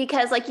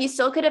 Because like you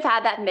still could have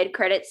had that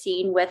mid-credit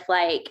scene with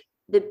like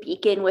the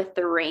beacon with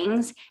the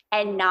rings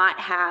and not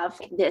have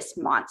this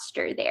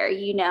monster there,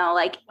 you know,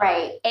 like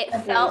Right. it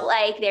felt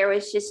like there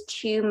was just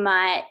too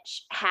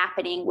much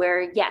happening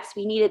where, yes,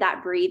 we needed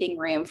that breathing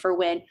room for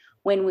when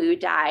Wu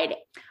died.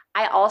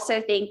 I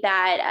also think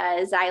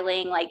that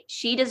Xialing, like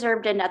she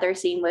deserved another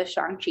scene with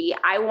Shang-Chi.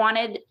 I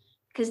wanted,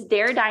 because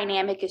their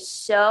dynamic is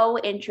so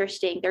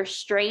interesting. They're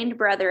strained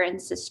brother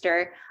and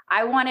sister.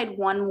 I wanted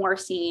one more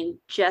scene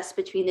just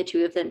between the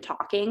two of them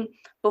talking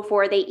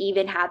before they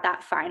even had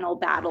that final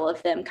battle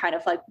of them kind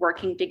of like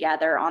working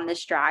together on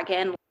this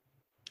dragon.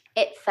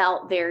 It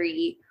felt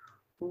very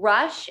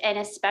rushed, and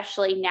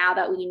especially now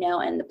that we know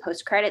in the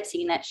post-credit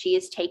scene that she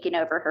has taken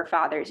over her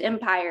father's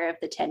empire of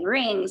the 10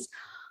 rings,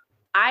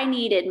 I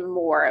needed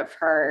more of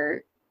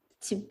her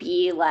to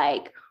be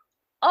like,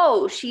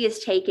 oh, she has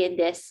taken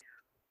this,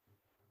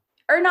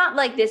 or not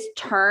like this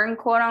turn,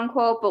 quote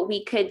unquote, but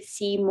we could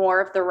see more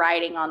of the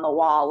writing on the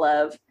wall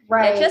of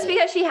Right. just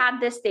because she had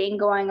this thing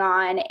going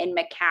on in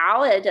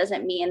Macau, it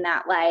doesn't mean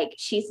that like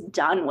she's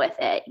done with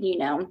it, you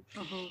know?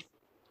 Mm-hmm.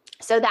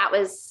 So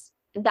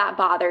that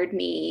bothered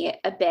me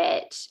a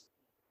bit.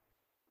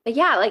 But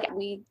yeah, like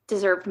we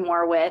deserved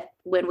more with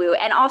Wenwu.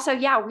 And also,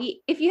 yeah,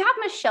 if you have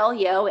Michelle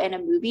Yeoh in a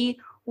movie,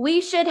 we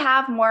should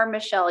have more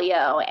Michelle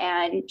Yeoh.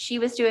 And she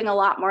was doing a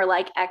lot more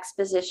like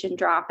exposition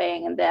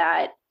dropping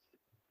that,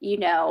 you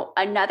know,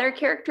 another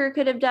character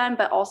could have done,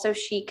 but also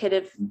she could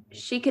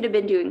have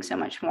been doing so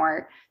much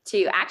more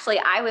too. Actually,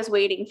 I was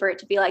waiting for it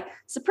to be like,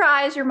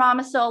 surprise, your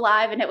mom is still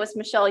alive, and it was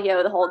Michelle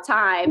Yeoh the whole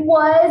time.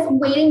 Was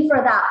waiting for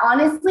that.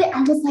 Honestly,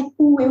 I was like,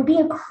 ooh, it would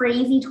be a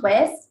crazy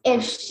twist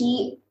if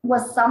she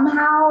was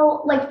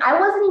somehow, like, I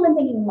wasn't even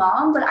thinking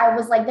mom, but I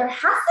was like, there has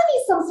to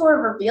be some sort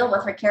of reveal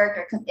with her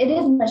character because it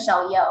is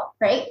Michelle Yeoh,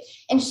 right?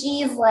 And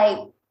she's like,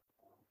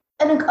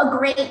 a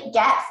great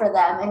get for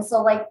them. And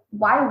so like,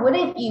 why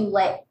wouldn't you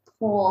like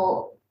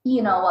pull,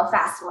 a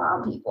fast one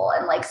on people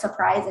and like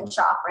surprise and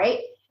shock, right?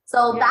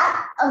 So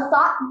that a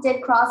thought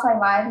did cross my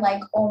mind, like,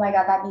 oh my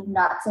God, that'd be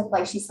nuts if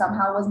like she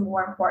somehow was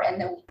more important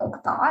than we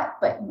thought,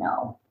 but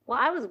no. Well,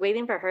 I was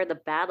waiting for her to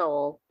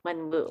battle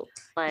Wenwu.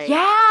 Like, they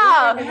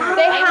locked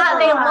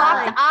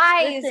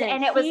eyes, listen,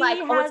 and it was like,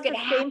 oh, it's gonna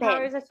happen. Same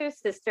powers as her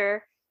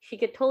sister. She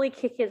could totally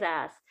kick his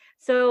ass.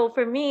 So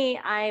for me,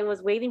 I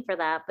was waiting for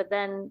that, but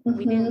then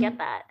we didn't get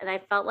that, and I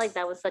felt like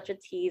that was such a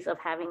tease of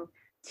having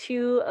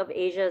two of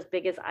Asia's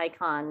biggest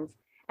icons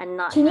and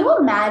not. Can you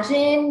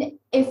imagine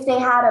if they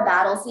had a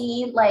battle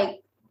scene,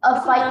 like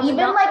a fight,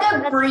 even like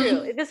a brief?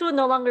 True. This would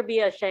no longer be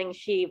a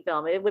Shang-Chi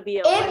film. It would be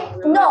a.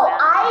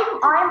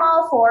 I'm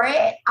all for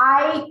it.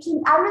 I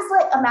was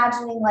like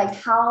imagining like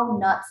how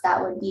nuts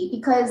that would be,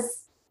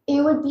 because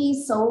it would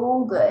be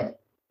so good.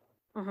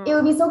 Mm-hmm. It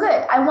would be so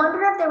good. I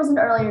wonder if there was an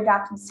earlier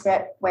drafting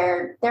script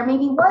where there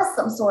maybe was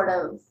some sort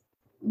of,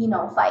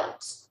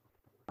 fight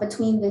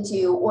between the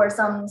two, or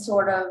some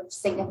sort of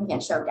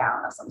significant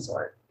showdown of some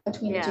sort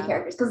between the two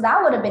characters, because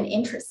that would have been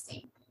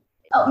interesting.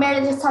 Oh,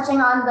 Meredith, just touching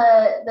on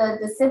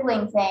the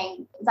sibling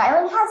thing,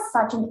 Xiling has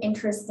such an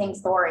interesting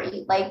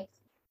story. Like,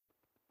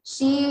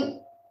 she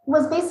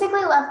was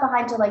basically left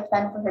behind to like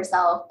fend for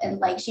herself, and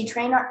like she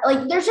trained her,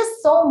 like there's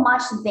just so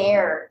much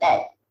there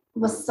that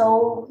was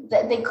so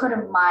that they could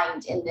have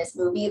mined in this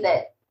movie,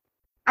 that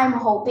I'm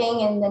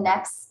hoping in the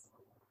next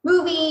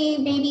movie,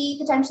 maybe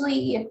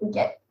potentially if we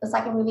get a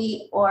second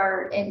movie,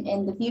 or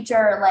in the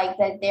future, like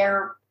that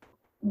they're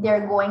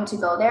going to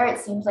go there. It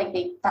seems like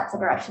that's a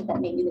direction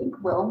that maybe they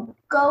will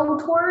go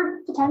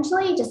toward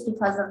potentially, just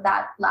because of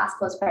that last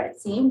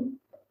post-credit scene.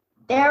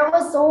 There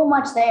was so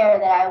much there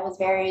that I was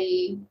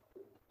very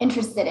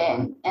interested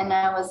in, and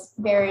I was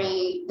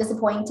very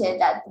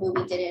disappointed that the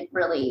movie didn't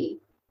really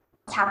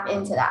tap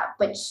into that,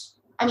 which,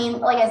 I mean,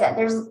 like I said,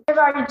 there's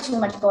already too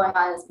much going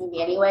on in this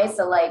movie anyway,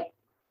 so like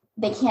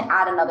they can't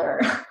add another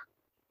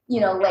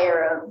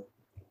layer of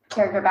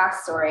character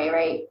backstory,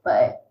 right?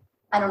 But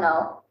I don't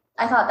know,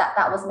 I thought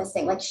that was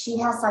missing. Like, she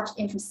has such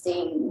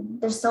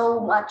there's so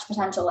much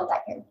potential with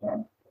that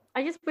character.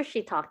 I just wish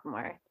she talked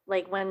more.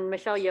 Like when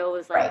Michelle Yeoh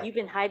was like, You've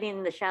been hiding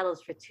in the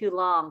shadows for too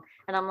long,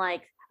 and I'm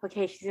like,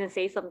 okay, she's gonna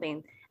say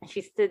something, and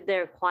she stood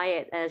there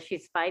quiet as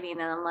she's fighting,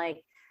 and I'm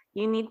like,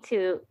 you need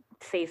to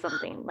say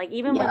something. Like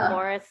even when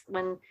Morris,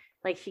 when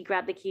like she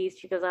grabbed the keys,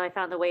 she goes, oh, I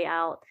found a way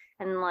out,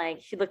 and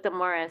like she looked at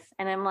Morris,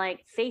 and I'm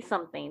like, say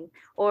something.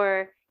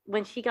 Or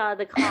when she got out of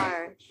the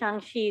car,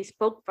 Shang-Chi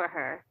spoke for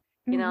her.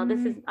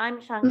 I'm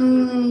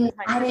Shang-Chi.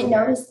 I didn't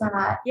notice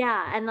that.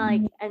 Yeah, and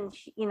like, and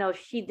she,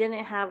 she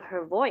didn't have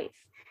her voice.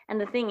 And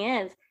the thing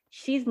is,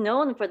 she's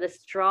known for the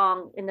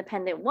strong,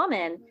 independent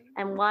woman.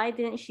 And why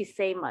didn't she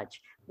say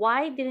much?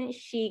 Why didn't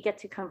she get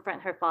to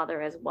confront her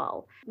father as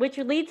well? Which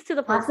leads to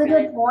the post credits.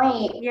 That's a good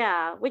point.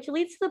 Yeah, which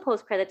leads to the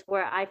post credits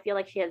where I feel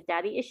like she has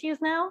daddy issues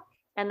now,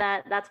 and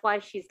that's why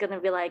she's gonna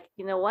be like,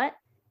 you know what?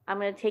 I'm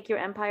gonna take your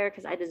empire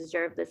because I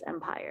deserve this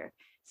empire.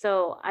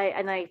 So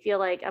I feel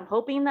like I'm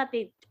hoping that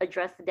they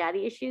address the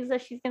daddy issues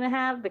that she's gonna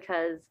have,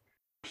 because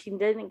she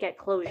didn't get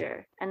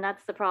closure, and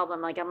that's the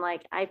problem. Like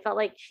I felt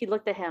like she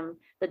looked at him,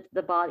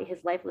 the body, his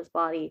lifeless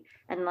body,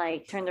 and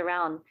like turned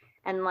around,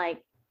 and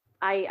like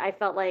I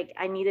felt like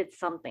I needed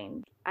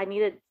something. I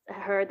needed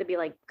her to be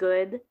like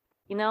good,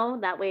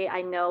 that way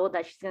I know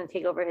that she's gonna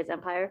take over his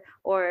empire,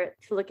 or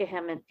to look at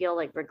him and feel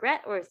like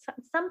regret or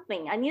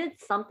something. I needed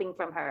something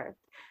from her,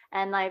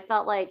 and I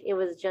felt like it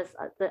was just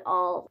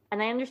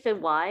and I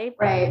understood why,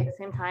 but at the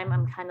same time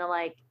I'm kind of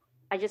like,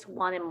 I just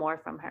wanted more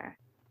from her.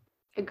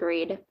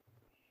 Agreed.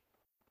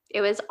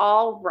 It was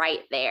all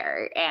right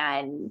there.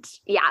 And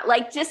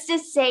like just to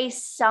say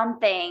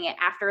something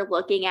after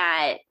looking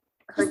at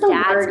her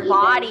dad's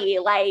body,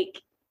 like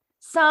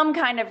some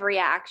kind of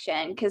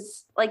reaction.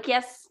 Because like,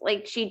 yes,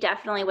 like she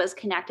definitely was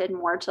connected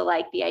more to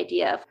like the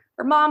idea of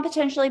her mom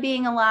potentially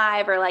being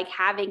alive, or like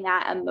having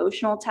that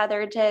emotional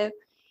tether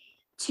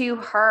to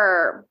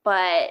her.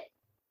 But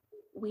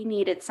we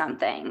needed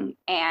something,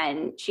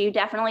 and she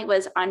definitely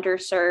was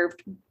underserved.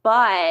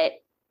 But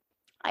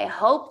I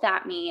hope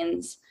that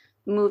means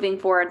moving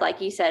forward,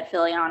 like you said,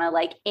 Filiana,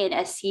 like in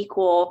a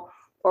sequel,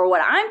 or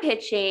what I'm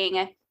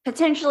pitching,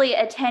 potentially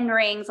a 10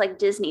 Rings like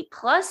Disney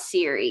Plus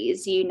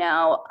series,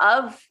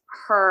 of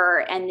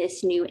her and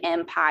this new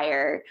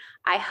empire.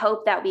 I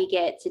hope that we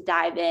get to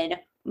dive in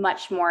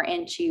much more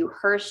into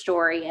her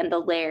story and the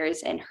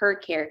layers and her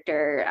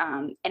character,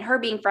 and her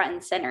being front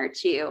and center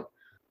too.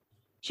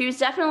 She was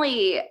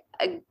definitely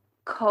a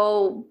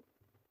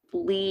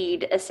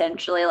co-lead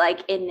essentially,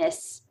 like in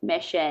this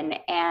mission.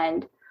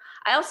 And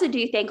I also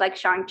do think like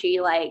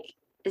Shang-Chi, like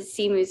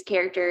Simu's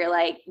character,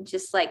 like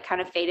just like kind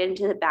of faded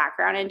into the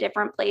background in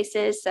different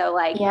places. So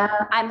like,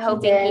 I'm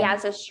hoping he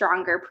has a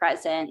stronger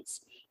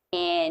presence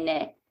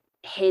in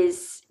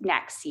his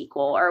next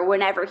sequel, or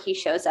whenever he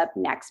shows up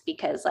next,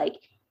 because like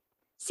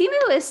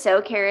Simu is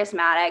so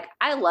charismatic.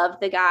 I love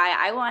the guy.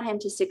 I want him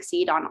to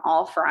succeed on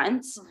all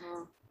fronts,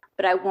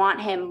 but I want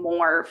him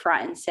more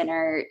front and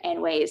center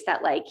in ways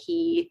that like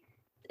he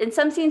in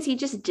some scenes he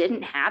just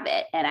didn't have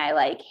it, and I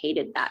like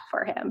hated that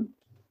for him.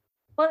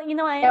 Well,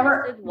 I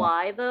understood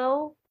why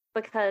though,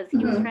 because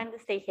he was trying to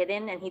stay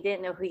hidden and he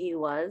didn't know who he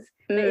was.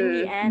 But in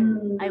the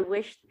end, I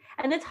wished,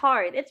 and it's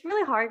hard. It's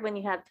really hard when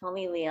you have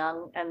Tony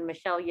Leung and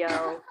Michelle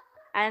Yeoh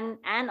and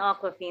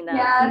Awkwafina.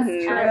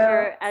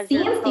 Yeah, as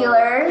scene your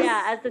stealers.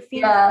 Yeah, as the scene.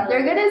 Yeah,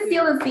 they're gonna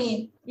steal the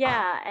scene.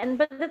 Yeah,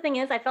 but the thing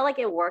is, I felt like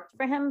it worked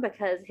for him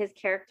because his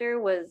character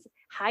was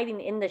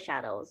hiding in the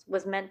shadows,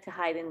 was meant to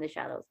hide in the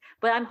shadows.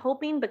 But I'm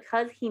hoping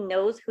because he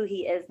knows who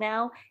he is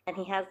now and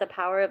he has the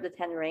power of the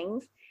 10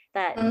 rings,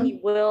 that he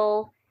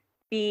will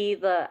be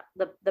the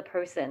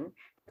person.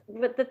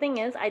 But the thing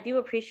is, I do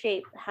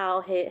appreciate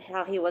how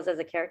he was as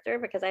a character,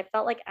 because I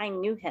felt like I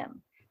knew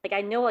him. Like,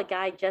 I know a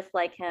guy just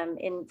like him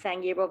in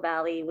San Gabriel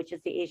Valley, which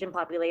is the Asian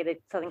populated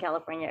Southern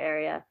California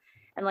area.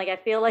 And like, I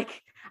feel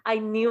like I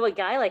knew a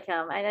guy like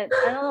him. I don't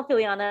know,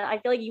 Filiana, I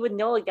feel like you would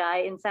know a guy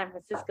in San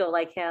Francisco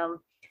like him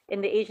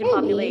in the Asian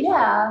population.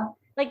 Yeah.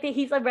 Like,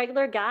 he's a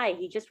regular guy.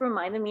 He just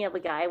reminded me of a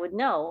guy I would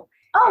know.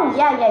 Oh,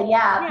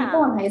 yeah.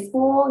 People in high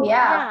school.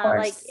 Yeah, of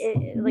course.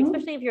 Like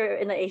especially if you're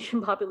in the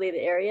Asian populated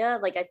area,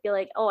 like, I feel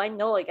like, oh, I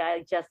know a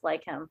guy just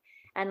like him.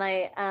 And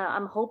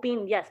I'm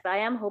hoping, yes, but I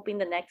am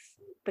hoping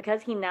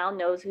because he now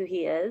knows who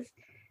he is,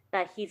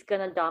 that he's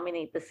going to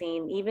dominate the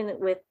scene, even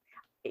with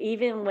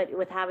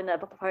having a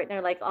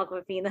partner like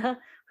Awkwafina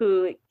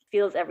who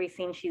feels every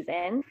scene she's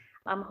in.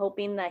 I'm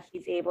hoping that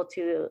he's able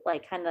to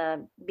like kind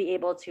of be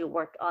able to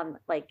work on,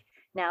 like,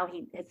 now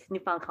his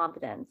newfound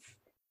confidence.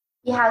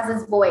 He has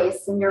his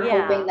voice, and you're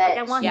hoping that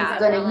he's going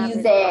to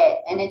use it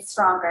and it's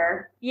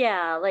stronger.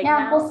 Yeah, like,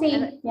 yeah, we'll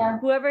see. Yeah,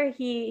 whoever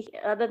he,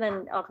 other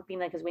than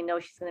Awkwafina, because we know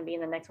she's going to be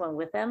in the next one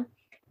with him,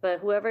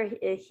 but whoever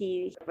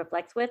he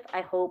reflects with,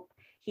 I hope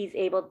he's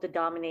able to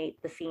dominate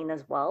the scene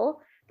as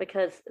well.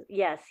 Because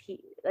yes,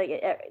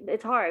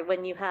 it's hard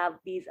when you have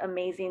these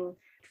amazing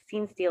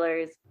scene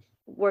stealers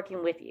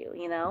working with you,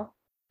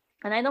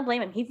 And I don't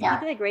blame him. He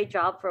did a great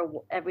job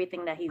for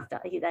everything that he's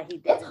done. That he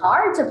did. It's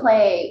hard to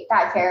play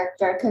that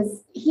character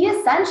because he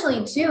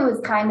essentially too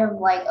is kind of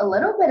like a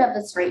little bit of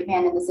the straight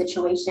man in the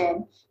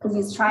situation, because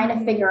he's trying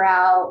to figure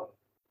out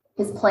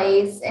his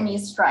place and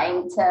he's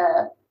trying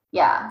to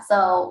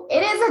So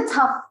it is a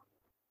tough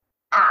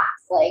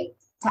ask, like,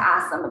 to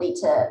ask somebody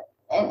to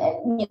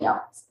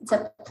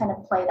to kind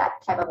of play that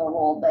type of a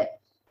role. But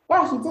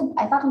yeah, he did.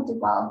 I thought he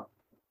did well.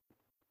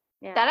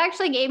 Yeah. That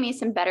actually gave me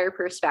some better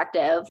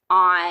perspective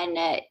on,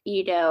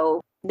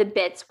 the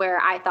bits where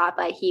I thought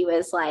that he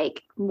was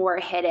like more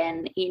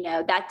hidden,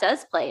 that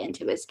does play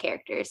into his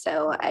character.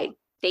 So I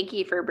thank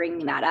you for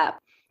bringing that up.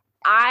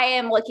 I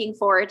am looking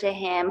forward to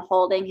him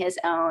holding his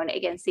own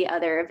against the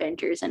other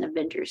Avengers in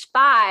Avengers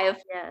 5.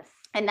 Yes.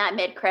 And that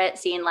mid-credit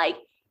scene, like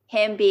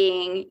him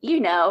being,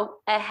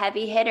 a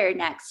heavy hitter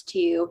next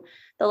to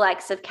the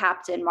likes of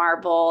Captain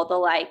Marvel, the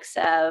likes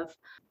of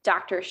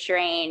Doctor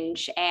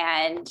Strange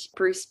and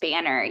Bruce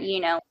Banner.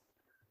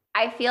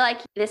 I feel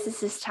like this is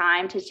his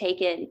time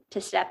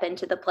to step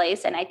into the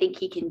place, and I think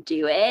he can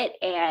do it.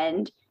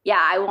 And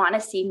I want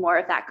to see more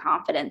of that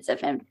confidence of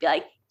him to be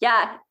like,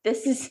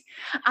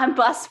 I'm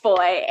Bus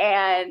Boy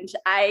and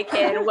I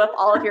can whip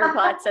all of your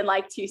butts in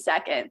like 2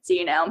 seconds,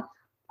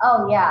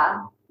 Oh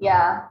yeah.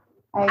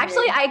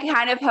 Actually, I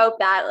kind of hope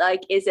that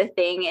like is a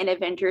thing in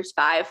Avengers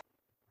 5.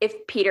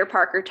 If Peter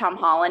Parker, Tom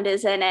Holland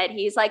is in it,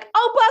 he's like,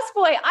 oh, Bus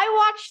Boy,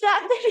 I watched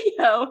that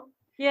video.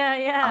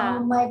 Yeah.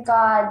 Oh my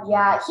God.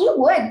 Yeah, he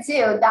would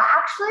too. That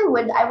actually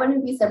would, I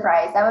wouldn't be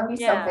surprised. That would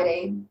be so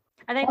fitting.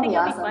 And I think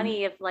it'd be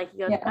funny if like he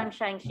goes, I'm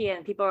Shang-Chi,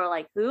 and people are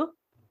like, who?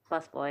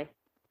 Bus Boy.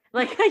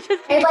 Like, I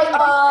just it's like,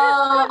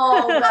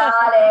 oh,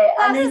 got it.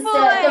 Understood.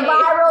 The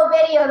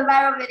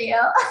viral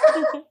video.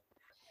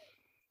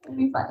 It'd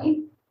be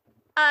funny.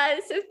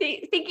 So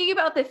thinking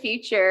about the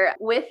future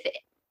with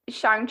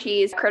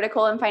Shang-Chi's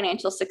critical and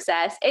financial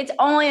success, it's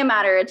only a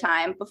matter of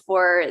time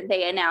before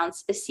they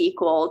announce a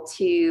sequel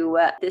to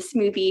this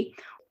movie.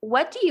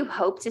 What do you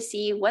hope to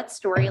see? What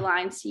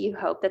storylines do you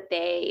hope that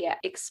they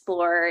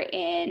explore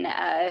in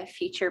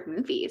future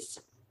movies?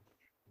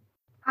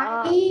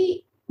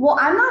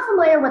 I'm not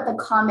familiar with the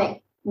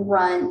comics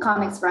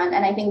run,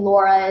 and I think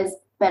Laura is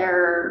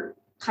better,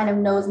 kind of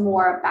knows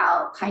more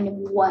about kind of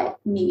what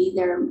maybe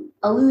they're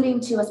alluding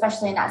to,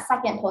 especially in that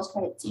second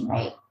post-credit scene,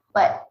 right?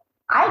 But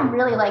I'd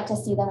really like to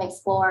see them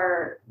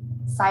explore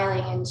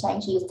Xialing and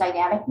Shang-Chi's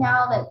dynamic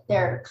now that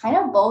they're kind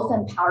of both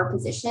in power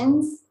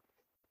positions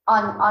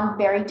on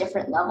very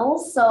different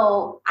levels.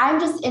 So I'm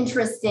just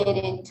interested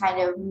in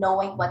kind of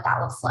knowing what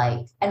that looks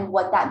like and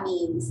what that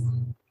means.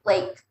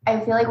 Like, I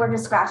feel like we're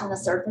just scratching the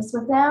surface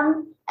with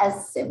them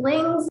as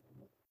siblings.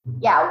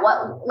 Yeah,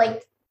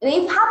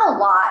 they have a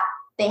lot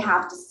they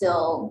have to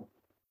still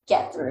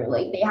get through.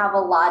 Like, they have a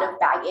lot of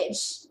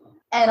baggage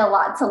and a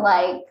lot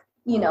to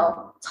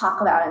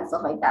talk about and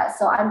stuff like that.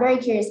 So I'm very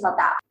curious about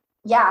that.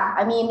 Yeah,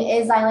 I mean,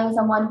 is Xialing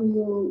someone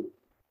who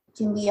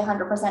can be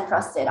 100%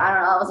 trusted? I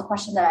don't know. That was a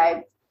question that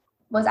I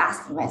was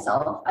asking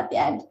myself at the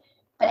end.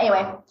 But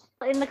anyway.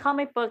 In the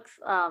comic books,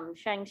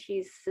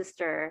 Shang-Chi's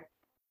sister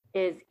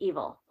is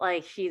evil.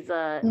 Like she's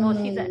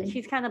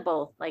she's kind of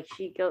both. Like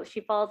she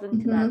falls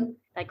into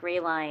that gray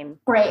line,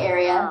 gray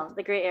area,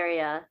 the gray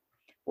area,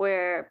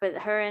 but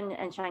her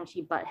and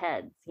Shang-Chi butt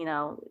heads,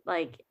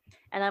 like,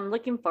 and I'm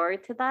looking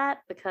forward to that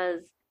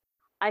because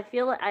I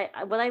feel like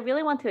what I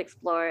really want to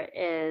explore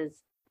is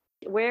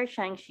where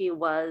Shang-Chi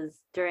was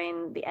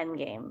during the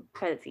Endgame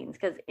credit scenes,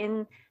 because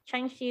in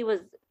Shang-Chi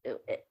was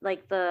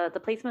like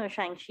the placement of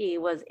Shang-Chi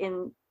was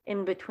in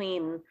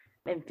between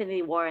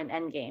Infinity War and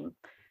Endgame.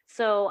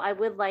 So I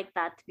would like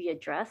that to be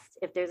addressed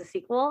if there's a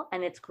sequel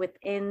and it's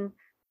within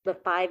the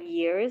 5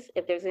 years.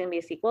 If there's going to be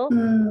a sequel,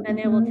 then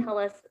it will tell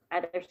us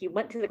either he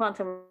went to the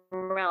quantum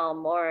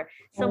realm or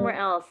somewhere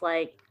else,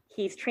 like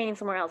he's training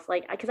somewhere else,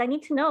 like, because I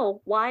need to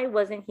know why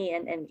wasn't he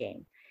in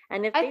Endgame.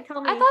 And if they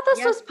tell me, I thought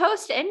this was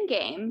post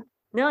Endgame.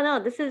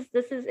 No, this is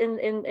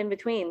in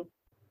between.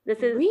 This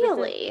is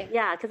really,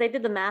 yeah, because I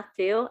did the math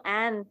too,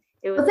 and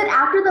was it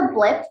after the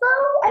blip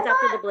though? It's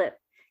after the blip,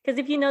 because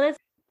if you notice,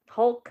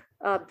 Hulk,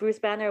 Bruce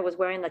Banner was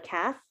wearing the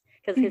cast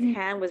because his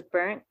hand was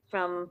burnt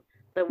from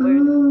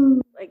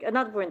the like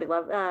not wearing the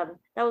glove.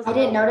 That was I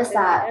didn't notice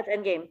that. That's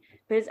Endgame,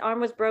 but his arm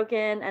was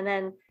broken, and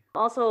then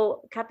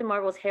also Captain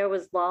Marvel's hair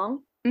was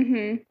long,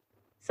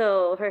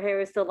 so her hair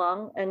is still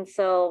long, and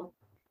so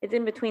it's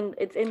in between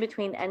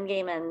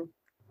Endgame and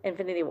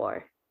Infinity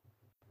War.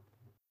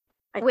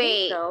 I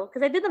think so,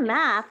 because I did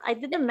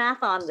the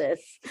math on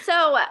this.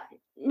 So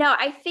no,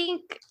 I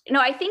think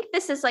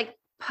this is like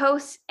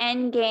post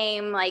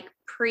Endgame, like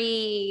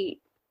pre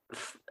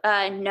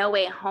No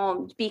Way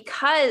Home,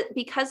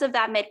 because of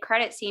that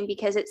mid-credit scene,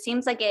 because it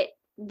seems like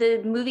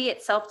the movie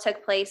itself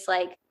took place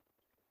like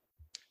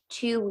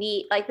 2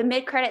 weeks, like the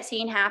mid-credit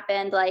scene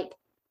happened like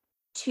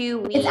 2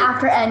 weeks. It's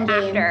after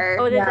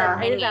Endgame. It is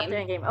after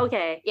Endgame.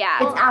 Okay. Yeah.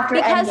 It's after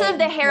because Endgame. of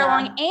the hair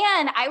long,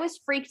 and I was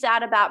freaked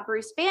out about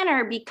Bruce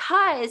Banner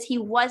because he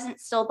wasn't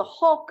still the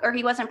Hulk, or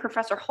he wasn't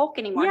Professor Hulk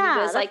anymore. Yeah,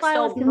 he was like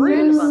still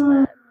Bruce.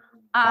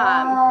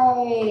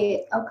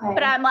 Right. Okay.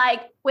 But I'm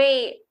like,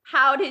 wait,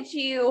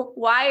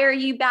 why are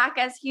you back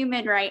as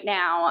human right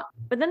now?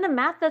 But then the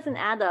math doesn't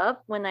add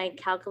up when I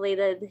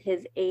calculated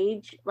his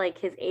age, like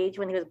his age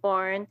when he was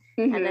born,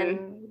 and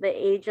then the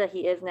age that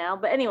he is now.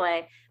 But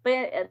anyway,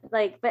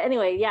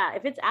 yeah,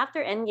 if it's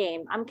after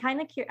Endgame, I'm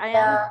kind of I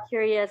am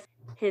curious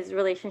his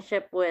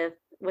relationship with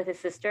his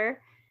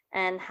sister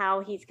and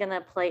how he's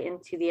gonna play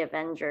into the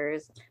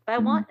Avengers.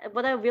 But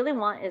what I really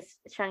want is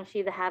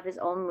Shang-Chi to have his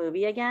own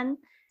movie again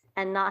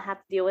and not have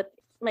to deal with,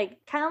 like,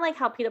 kind of like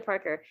how Peter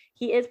Parker,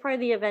 he is part of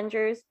the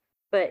Avengers,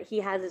 but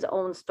he has his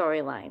own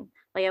storyline.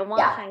 Like, I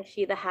want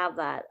Shang-Chi to have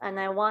that, and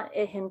I want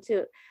him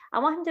to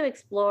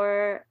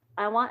explore.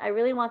 I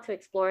really want to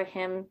explore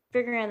him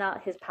figuring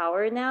out his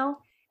power now,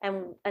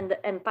 and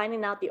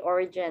finding out the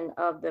origin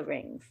of the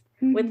rings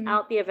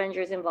without the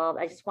Avengers involved.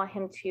 I just want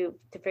him to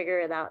figure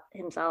it out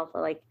himself,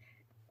 like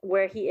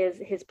where he is,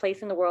 his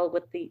place in the world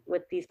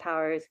with these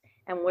powers,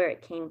 and where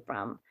it came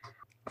from.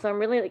 So I'm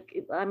really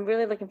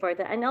looking forward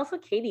to that. And also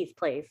Katie's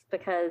place,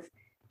 because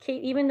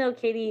even though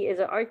Katie is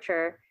an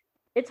archer,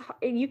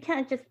 you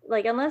can't just,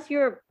 like, unless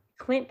you're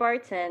Clint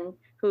Barton,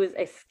 who's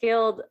a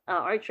skilled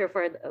archer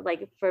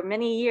for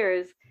many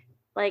years,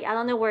 like, I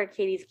don't know where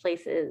Katie's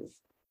place is.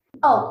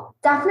 Oh,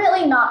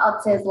 definitely not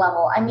up to his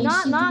level. I mean,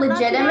 she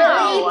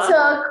legitimately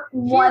took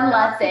one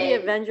lesson. The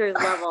Avengers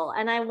level,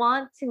 and I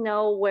want to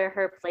know where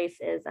her place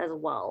is as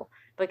well,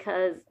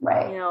 because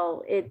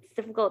it's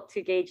difficult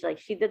to gauge. Like,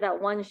 she did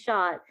that one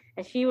shot,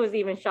 and she was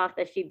even shocked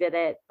that she did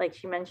it. Like,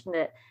 she mentioned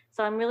it,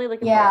 so I'm really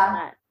looking forward to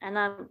that.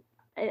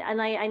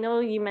 And I know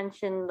you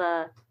mentioned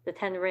the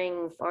Ten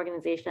Rings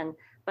organization,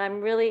 but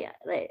I'm really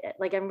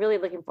I'm really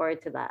looking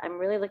forward to that. I'm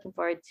really looking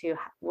forward to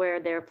where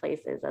their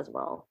place is as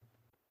well,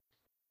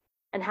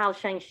 and how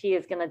Shang-Chi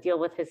is going to deal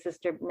with his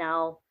sister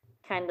now,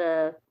 kind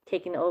of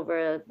taking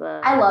over the.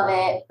 I love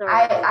it.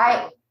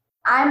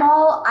 I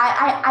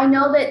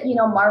know that,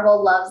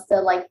 Marvel loves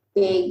the, like,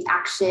 big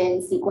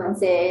action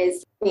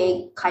sequences,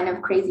 big kind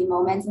of crazy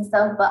moments and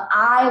stuff, but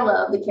I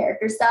love the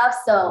character stuff.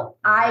 So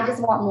I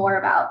just want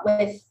more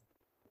with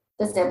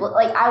the sibling.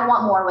 Like, I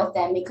want more with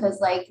them, because,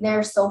 like,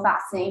 they're so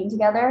fascinating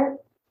together,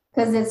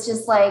 because it's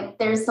just like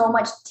there's so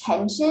much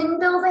tension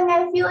building,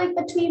 I feel like,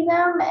 between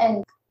them,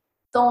 and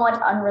so much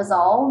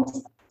unresolved.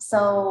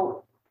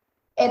 So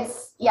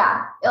it's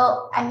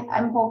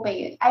I'm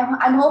hoping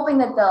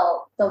that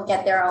they'll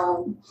get their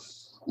own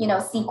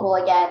sequel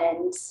again,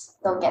 and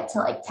they'll get to,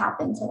 like, tap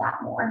into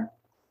that more.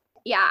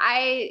 Yeah,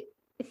 I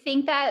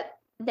think that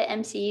the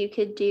MCU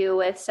could do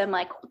with some,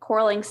 like,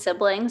 quarreling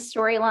siblings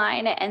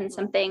storyline, and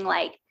something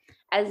like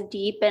as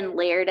deep and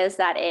layered as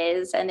that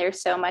is. And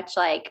there's so much,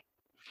 like,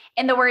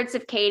 in the words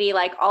of Katie,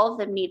 like, all of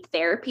them need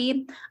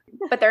therapy,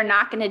 but they're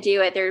not going to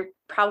do it. They're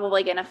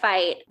probably going to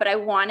fight. But I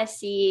want to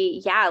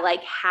see,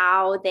 like,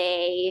 how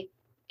they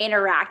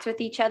interact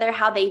with each other,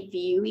 how they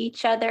view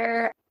each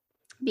other.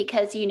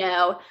 Because,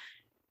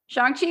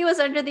 Shang-Chi was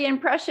under the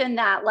impression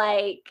that,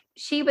 like,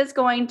 she was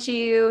going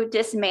to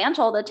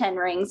dismantle the Ten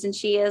Rings, and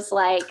she is,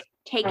 like,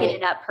 taking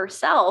it up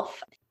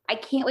herself. I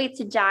can't wait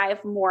to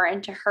dive more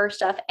into her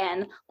stuff.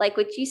 And like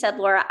what you said,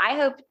 Laura, I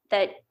hope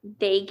that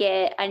they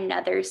get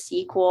another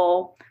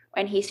sequel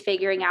when he's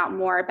figuring out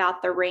more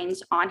about the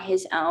rings on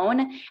his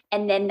own.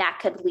 And then that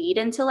could lead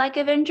into like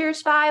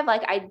Avengers 5.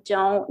 Like I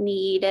don't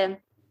need him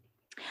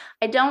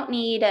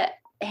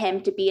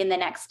to be in the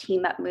next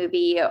team up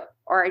movie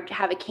or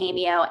have a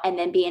cameo and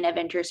then be in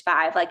Avengers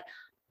 5. Like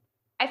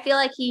I feel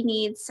like he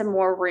needs some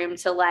more room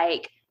to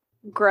like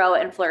grow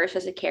and flourish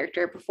as a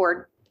character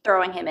before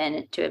throwing him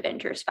into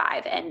Avengers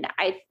 5. And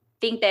I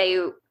think they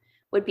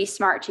would be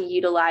smart to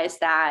utilize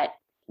that,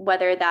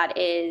 whether that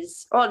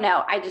is, well,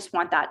 no, I just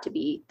want that to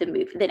be the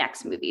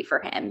next movie for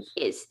him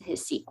is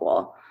his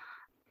sequel.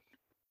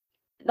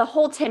 The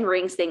whole 10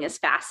 Rings thing is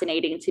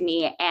fascinating to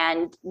me.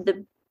 And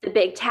the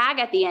big tag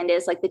at the end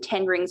is like the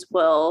 10 Rings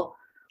will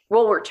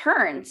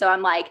return. So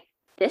I'm like,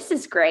 this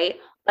is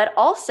great. But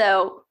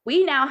also,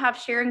 we now have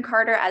Sharon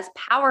Carter as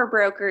power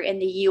broker in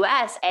the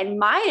US. And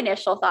my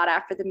initial thought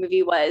after the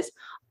movie was,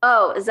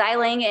 oh,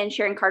 Xialing and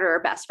Sharon Carter are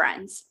best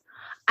friends.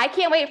 I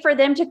can't wait for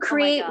them to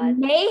create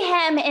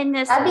mayhem in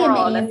this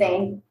world. That'd be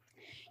amazing.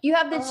 You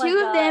have the two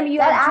of them. You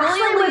that have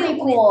actually would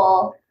be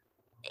cool.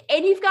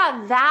 And you've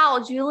got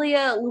Val,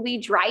 Julia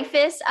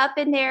Louis-Dreyfus up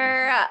in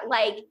there.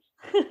 Like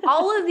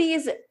all of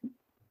these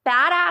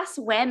badass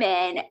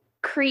women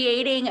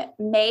creating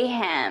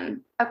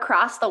mayhem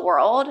across the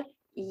world.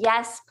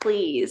 Yes,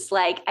 please.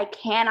 Like, I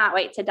cannot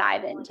wait to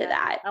dive into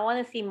that. I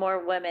want to see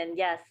more women.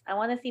 Yes, I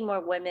want to see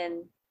more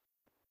women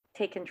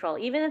take control.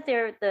 Even if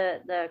they're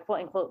the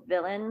quote unquote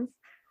villains,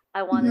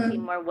 I want to see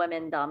more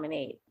women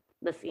dominate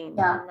the scene.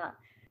 Yeah.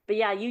 But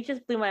yeah, you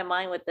just blew my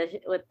mind with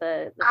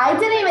the I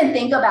didn't even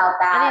think about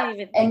that.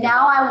 And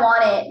now I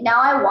want it.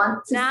 Now I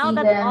want to now see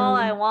that's them. all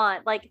I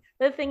want. Like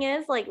the thing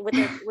is, like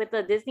with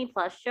the Disney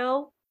Plus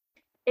show,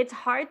 it's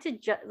hard to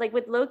like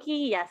with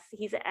Loki. Yes,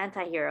 he's an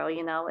anti-hero,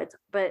 you know.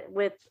 But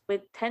with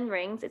 10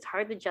 Rings, it's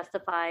hard to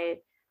justify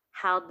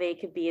how they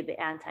could be the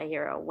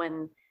anti-hero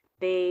when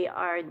they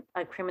are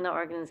a criminal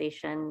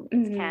organization.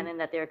 It's canon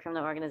that they're a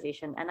criminal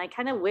organization. And I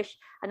kind of wish,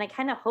 and I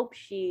kind of hope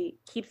she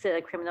keeps it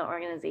a criminal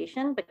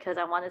organization because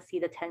I want to see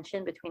the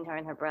tension between her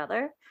and her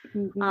brother.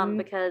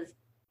 Because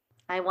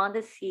I want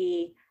to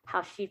see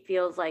how she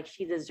feels like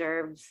she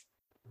deserves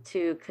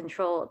to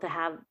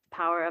have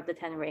power of the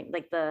 10 Ring,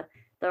 like the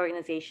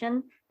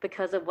organization,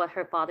 because of what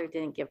her father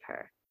didn't give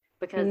her.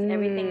 Because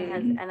everything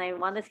has, and I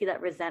want to see that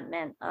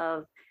resentment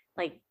of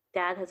like,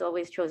 Dad has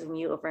always chosen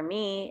you over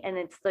me, and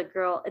it's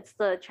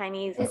the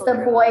Chinese. It's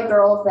the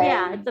boy-girl thing.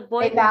 Yeah, it's the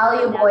boy. They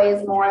value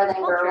boys more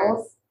than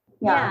girls.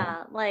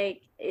 Yeah,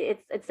 like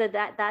it's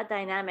that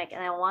dynamic,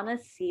 and I want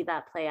to see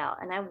that play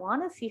out, and I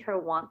want to see her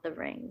want the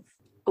rings.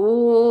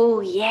 Oh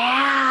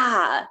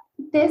yeah.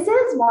 This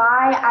is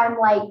why I'm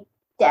like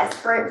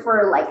desperate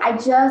for like I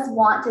just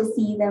want to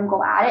see them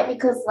go at it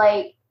because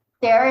like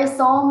there is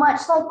so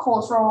much like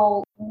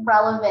cultural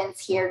relevance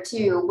here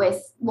too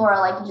with Laura,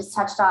 like you just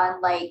touched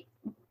on, like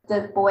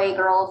the boy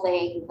girl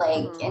thing,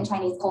 like in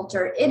Chinese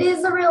culture, it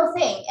is a real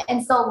thing.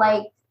 And so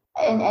like,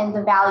 and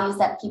the values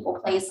that people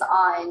place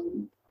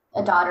on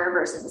a daughter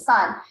versus a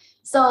son.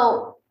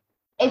 So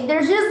if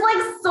there's just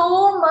like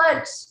so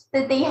much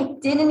that they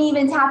didn't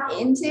even tap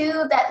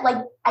into that,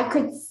 like I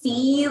could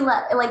see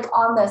like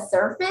on the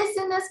surface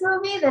in this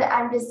movie that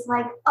I'm just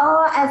like,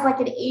 oh, as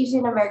like an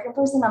Asian American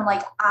person, I'm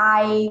like,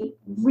 I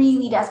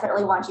really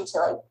desperately want you to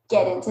like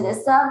get into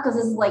this stuff because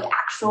this is like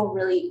actual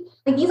really,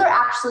 like these are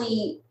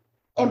actually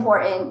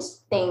important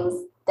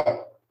things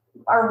that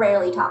are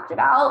rarely talked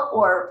about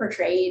or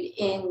portrayed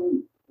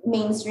in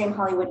mainstream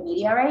Hollywood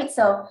media, right?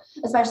 So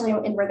especially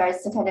in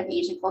regards to kind of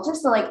Asian culture.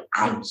 So like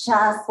I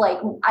just like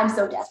I'm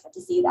so desperate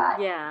to see that.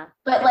 Yeah.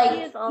 But like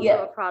she is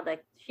also a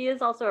product. She is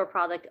also a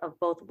product of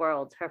both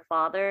worlds, her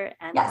father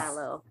and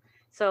Hallow.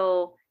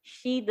 So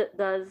she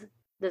does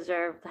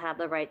deserve to have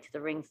the right to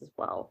the rings as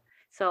well.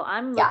 So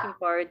I'm looking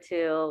forward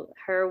to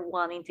her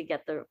wanting to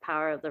get the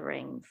power of the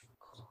rings.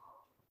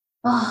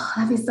 Oh,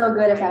 that'd be so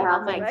good if that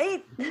happened.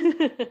 Right?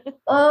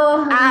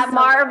 At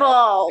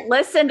Marvel,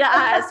 listen to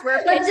us.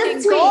 We're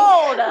pitching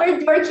gold.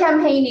 We're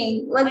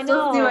campaigning. Let's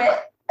do it.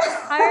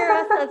 Hire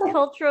us as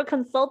cultural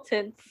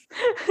consultants.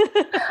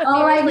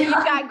 Oh my God. You've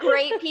got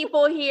great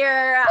people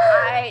here.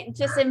 I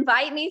just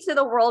invite me to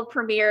the world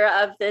premiere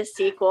of this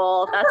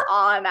sequel. That's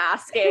all I'm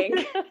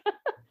asking.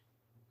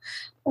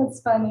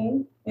 That's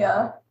funny.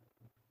 Yeah.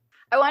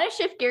 I want to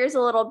shift gears a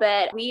little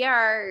bit. We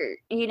are,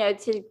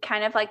 to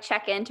kind of like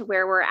check into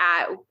where we're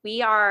at.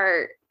 We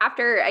are,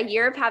 after a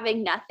year of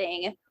having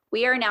nothing,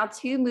 we are now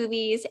 2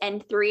 movies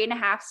and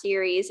 3.5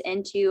 series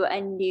into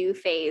a new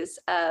phase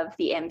of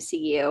the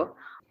MCU.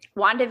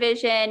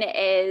 WandaVision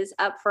is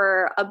up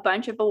for a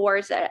bunch of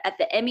awards at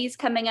the Emmys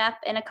coming up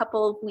in a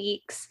couple of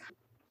weeks.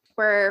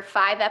 We're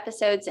 5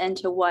 episodes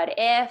into What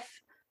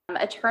If.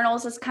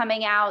 Eternals is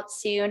coming out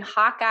soon.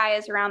 Hawkeye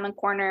is around the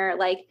corner.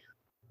 Like,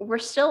 we're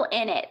still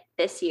in it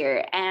this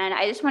year. And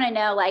I just want to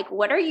know, like,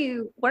 what are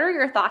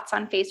your thoughts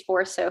on phase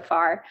 4 so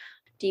far?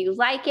 Do you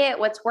like it?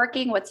 What's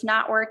working? What's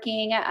not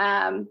working?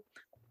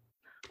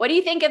 What do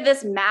you think of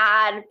this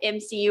mad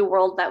MCU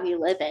world that we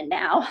live in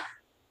now?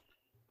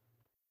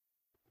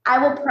 I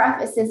will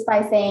preface this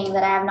by saying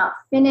that I have not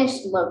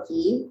finished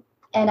Loki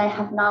and I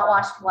have not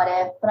watched What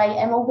If, but I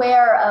am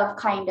aware of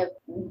kind of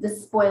the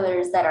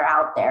spoilers that are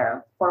out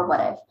there for What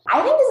If.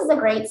 I think this is a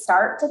great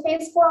start to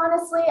Phase 4,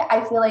 honestly.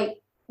 I feel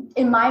like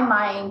in my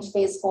mind,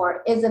 Phase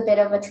 4 is a bit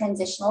of a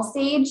transitional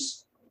stage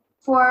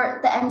for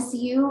the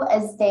MCU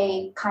as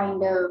they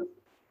kind of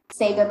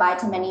say goodbye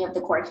to many of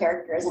the core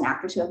characters and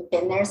actors who have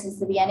been there since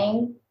the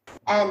beginning.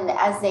 And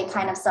as they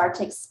kind of start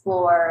to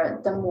explore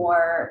the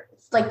more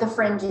like the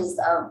fringes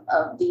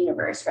of the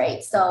universe,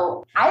 right?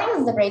 So I think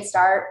this is a great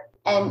start.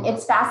 And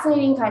it's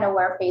fascinating kind of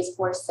where Phase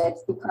 4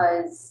 sits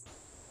because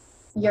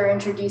you're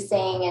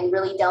introducing and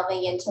really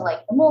delving into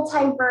like the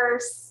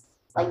multiverse,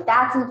 like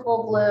that's in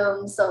full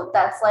bloom. So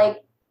that's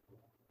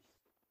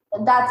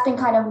been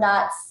kind of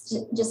nuts,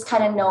 just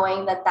kind of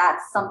knowing that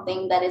that's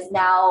something that is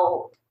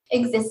now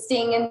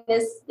existing in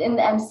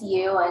the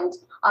MCU. And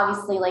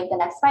obviously like the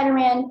next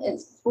Spider-Man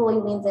is fully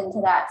leans into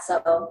that.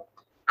 So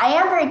I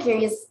am very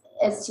curious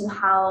as to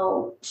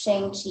how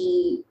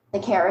Shang-Chi, the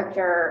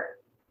character,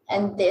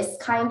 and this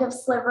kind of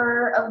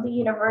sliver of the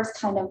universe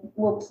kind of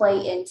will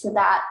play into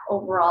that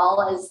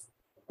overall as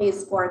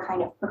Phase 4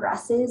 kind of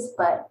progresses.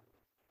 But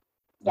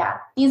yeah,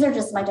 these are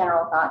just my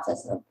general thoughts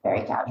as a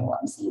very casual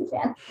MCU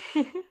fan.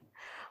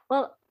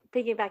 Well,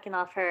 piggybacking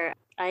off her,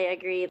 I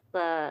agree.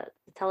 The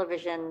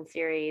television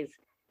series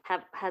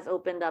has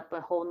opened up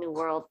a whole new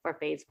world for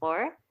Phase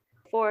 4.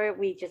 Before,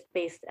 we just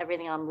based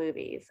everything on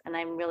movies, and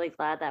I'm really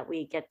glad that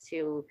we get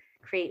to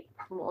create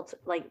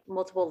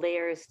multiple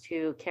layers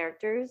to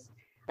characters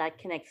that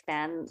can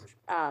expand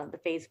the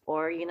Phase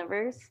 4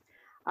 universe,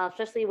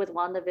 especially with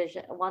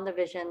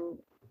WandaVision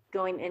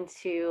going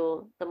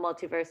into the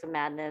multiverse of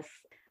madness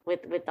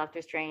with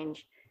Doctor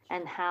Strange,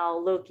 and how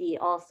Loki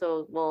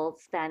will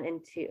span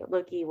into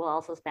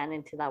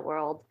that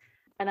world.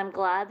 And I'm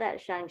glad that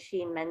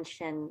Shang-Chi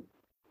mentioned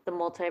the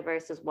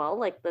multiverse as well,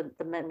 like the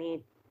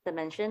many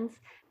dimensions,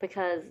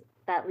 because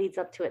that leads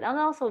up to it. And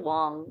also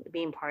Wong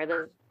being part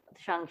of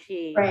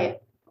Shang-Chi, right,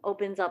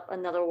 opens up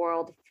another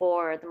world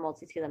for the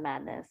multitude of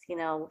madness,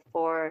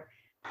 for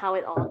how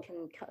it all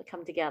can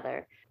come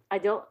together. I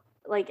don't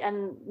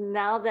and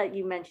now that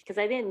you mentioned, because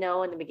I didn't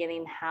know in the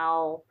beginning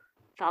how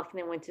Falcon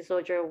and Winter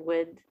Soldier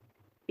would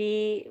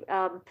be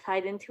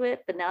tied into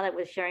it, but now that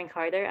with Sharon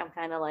Carter, I'm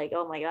kind of like,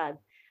 oh my god.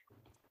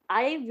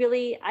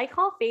 I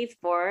call Phase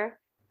 4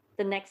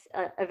 the next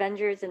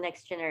Avengers, the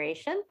Next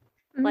Generation.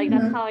 Like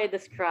that's how I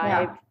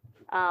describe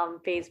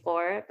Phase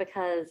 4,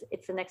 because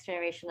it's the next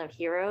generation of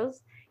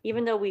heroes.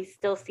 Even though we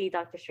still see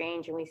Doctor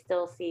Strange and we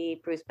still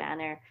see Bruce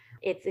Banner,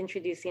 it's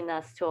introducing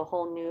us to a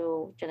whole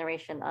new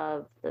generation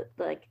of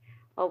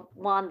of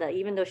Wanda.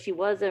 Even though she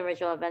was an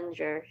original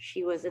Avenger,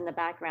 she was in the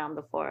background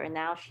before, and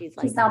now she's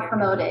now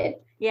promoted.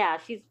 Yeah,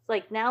 she's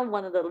now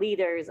one of the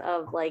leaders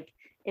of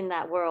in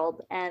that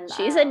world, and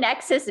she's a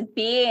Nexus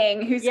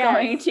being who's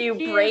going to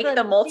break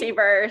the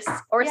multiverse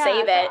or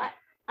save it.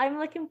 I'm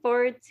looking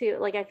forward to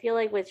I feel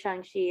like with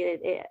Shang-Chi,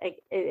 it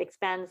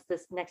expands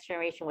this next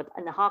generation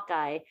and the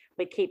Hawkeye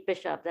with Kate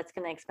Bishop, that's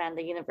going to expand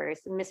the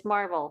universe, and Miss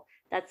Marvel,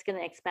 that's going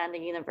to expand the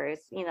universe.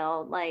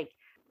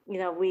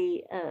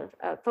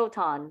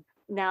 Photon,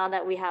 now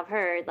that we have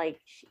her,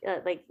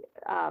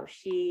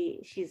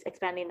 she's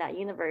expanding that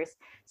universe.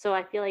 So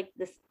I feel like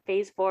this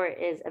Phase 4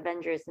 is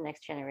Avengers: The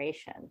Next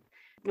Generation,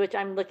 which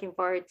I'm looking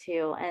forward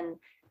to, and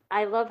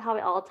I love how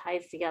it all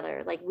ties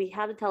together. We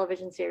have a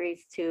television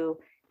series to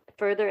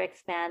further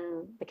expand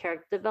the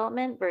character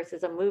development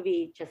versus a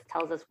movie just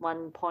tells us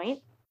one point.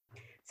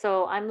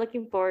 So I'm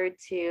looking forward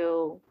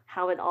to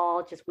how it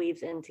all just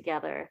weaves in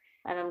together.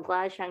 And I'm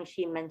glad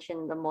Shang-Chi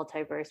mentioned the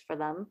multiverse for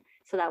them,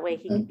 so that way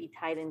he could be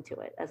tied into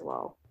it as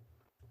well.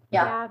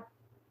 Yeah.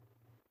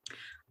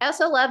 I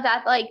also love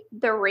that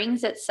the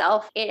rings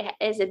itself, it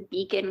is a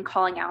beacon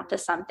calling out to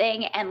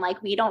something, and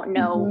we don't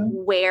know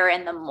where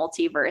in the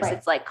multiverse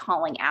it's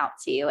calling out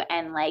to,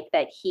 and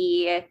that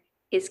he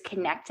is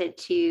connected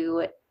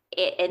to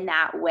it in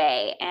that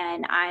way.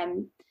 And I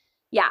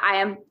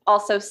am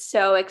also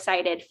so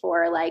excited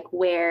for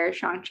where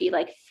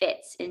Shang-Chi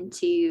fits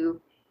into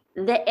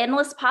the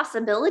endless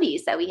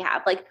possibilities that we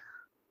have.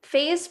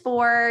 Phase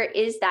 4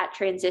 is that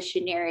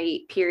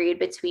transitionary period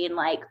between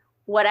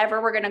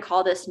whatever we're going to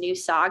call this new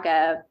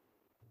saga.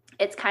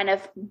 It's kind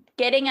of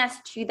getting us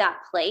to that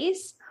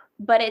place,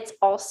 but it's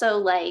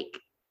also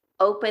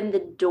opened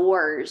the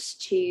doors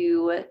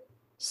to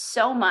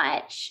so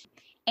much.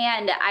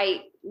 And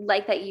I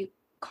like that you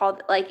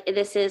called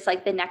this is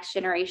the next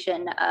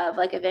generation of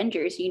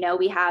Avengers.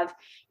 We have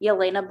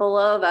Yelena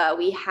Belova,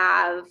 we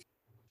have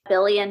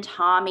Billy and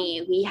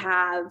Tommy, we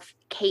have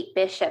Kate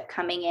Bishop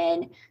coming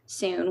in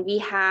soon, we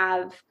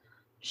have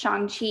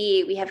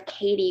Shang-Chi, we have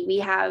Katie, we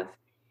have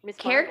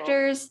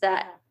characters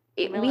that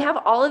we have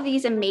all of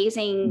these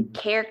amazing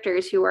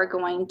characters who are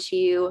going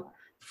to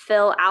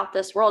fill out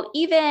this world.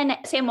 Even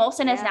Sam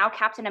Wilson is now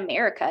Captain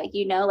America.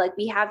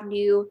 We have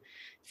new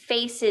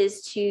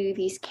faces to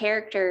these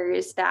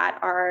characters that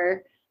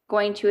are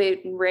going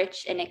to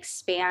enrich and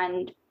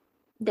expand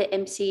the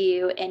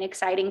MCU in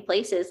exciting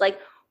places. Like,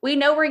 we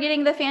know we're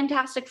getting the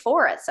Fantastic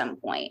Four at some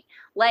point.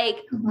 Like,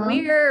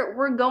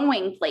 we're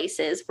going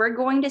places. We're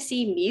going to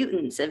see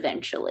mutants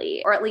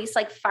eventually, or at least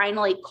like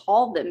finally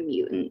call them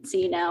mutants,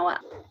 you know?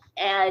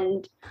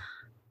 And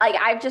like,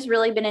 I've just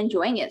really been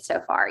enjoying it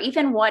so far.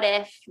 Even What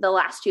If, the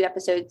last 2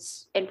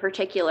 episodes in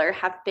particular,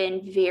 have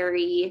been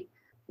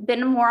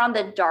more on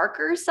the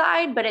darker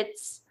side, but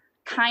it's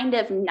kind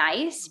of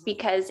nice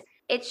because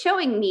it's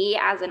showing me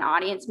as an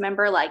audience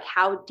member, like,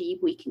 how deep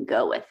we can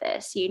go with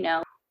this, you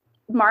know?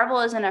 Marvel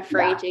isn't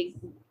afraid to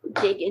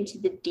dig into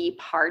the deep,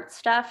 hard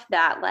stuff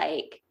that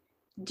like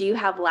do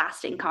have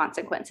lasting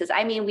consequences.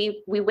 I mean,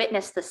 we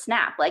witnessed the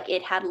snap, like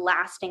it had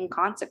lasting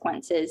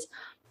consequences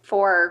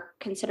for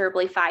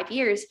considerably 5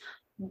 years,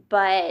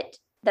 but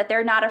that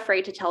they're not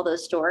afraid to tell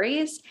those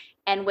stories.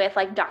 And with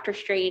like Doctor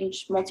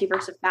Strange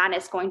Multiverse of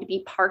Madness going to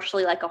be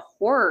partially like a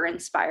horror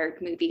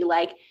inspired movie,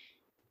 like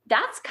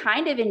that's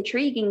kind of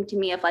intriguing to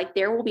me, of like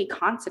there will be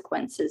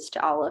consequences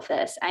to all of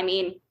this. I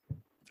mean,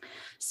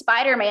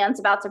 Spider-Man's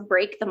about to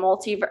break the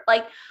multiverse.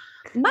 Like,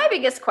 my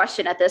biggest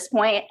question at this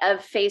point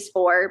of phase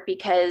 4,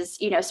 because,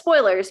 you know,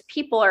 spoilers,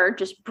 people are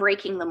just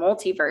breaking the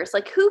multiverse.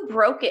 Like, who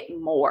broke it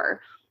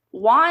more?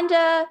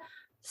 Wanda,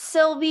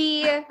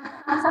 Sylvie,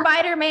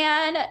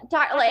 Spider-Man,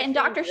 and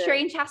Doctor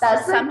Strange has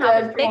to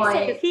somehow fix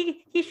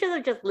it. He should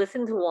have just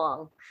listened to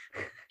Wong.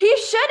 He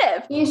should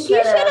have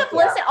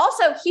listened.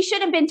 Also, he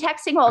should have been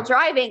texting while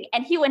driving,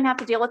 and he wouldn't have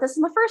to deal with this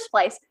in the first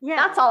place. Yeah.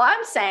 That's all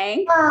I'm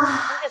saying.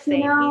 I'm just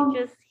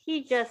saying,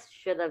 he just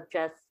should have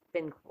just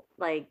been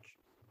like,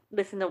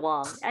 listen to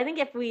Wong. I think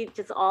if we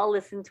just all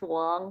listened to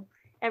Wong,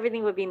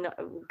 everything would be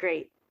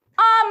great.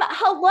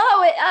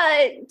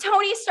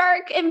 Tony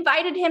Stark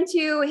invited him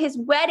to his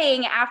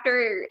wedding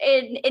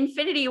in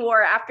Infinity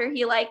War after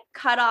he like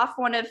cut off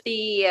one of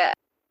the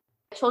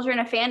children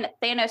of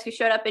Thanos who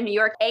showed up in New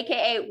York,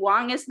 aka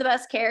Wong is the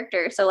best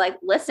character. So like,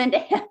 listen to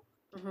him.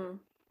 Mm-hmm.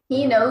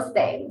 He knows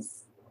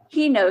things.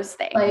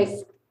 Like,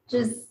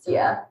 just,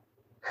 yeah.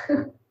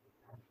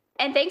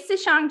 And thanks to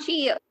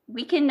Shang-Chi,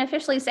 we can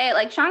officially say it,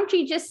 like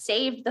Shang-Chi just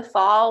saved the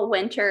fall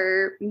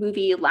winter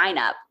movie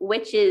lineup,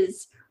 which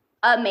is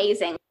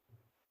amazing.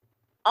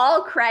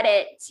 All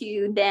credit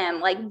to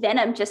them. Like,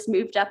 Venom just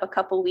moved up a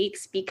couple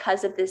weeks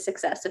because of the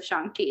success of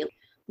Shang-Chi.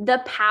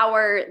 The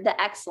power,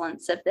 the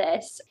excellence of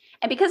this.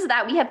 And because of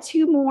that, we have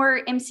 2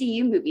 more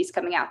MCU movies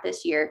coming out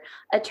this year,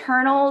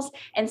 Eternals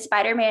and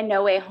Spider-Man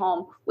No Way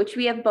Home, which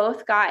we have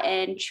both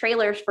gotten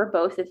trailers for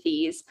both of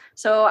these.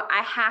 So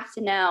I have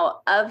to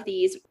know, of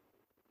these,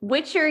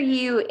 which are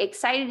you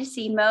excited to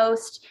see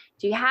most?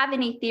 Do you have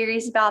any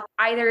theories about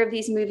either of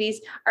these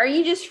movies? Are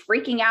you just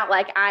freaking out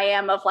like I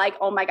am, of like,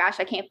 oh my gosh,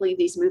 I can't believe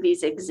these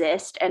movies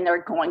exist and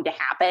they're going to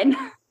happen?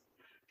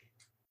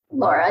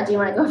 Laura, do you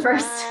want to go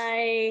first?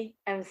 I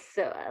am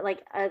so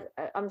like,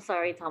 I'm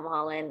sorry, Tom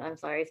Holland. I'm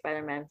sorry,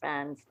 Spider-Man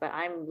fans, but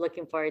I'm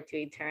looking forward to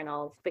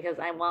Eternals because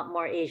I want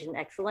more Asian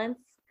excellence.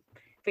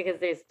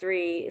 Because there's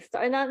 3,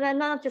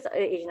 not just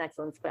Asian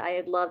excellence, but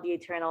I love the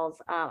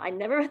Eternals. I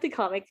never read the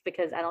comics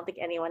because I don't think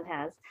anyone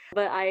has,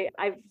 but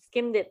I've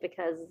skimmed it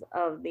because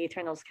of the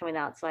Eternals coming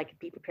out, so I could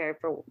be prepared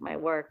for my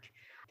work.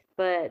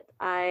 But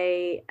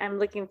I am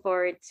looking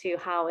forward to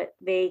how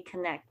they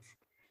connect,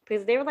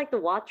 because they were like the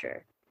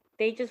Watcher.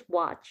 They just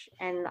watch,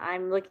 and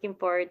I'm looking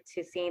forward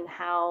to seeing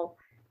how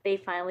they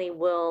finally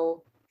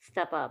will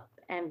step up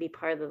and be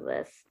part of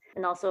this.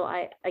 And also,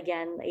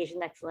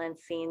 Asian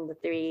excellence, seeing the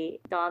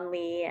 3, Don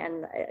Lee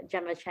and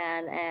Gemma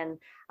Chan and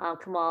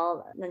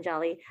Kamal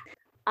Nanjiani.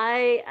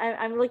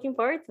 I'm looking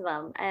forward to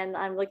them, and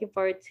I'm looking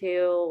forward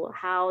to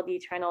how the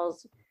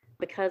Eternals,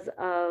 because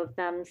of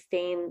them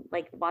staying,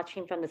 like,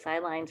 watching from the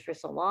sidelines for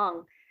so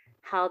long,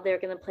 how they're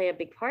going to play a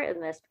big part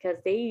in this, because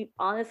they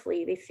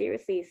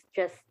seriously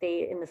just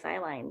stay in the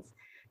sidelines.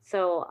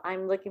 So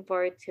I'm looking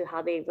forward to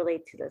how they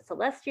relate to the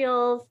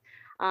Celestials,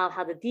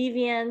 how the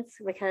Deviants,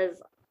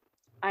 because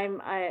I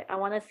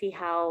want to see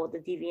how the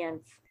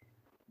Deviants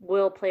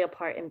will play a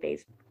part in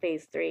phase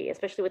 3,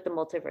 especially with the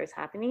multiverse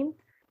happening.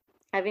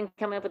 I've been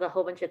coming up with a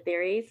whole bunch of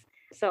theories,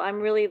 so I'm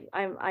really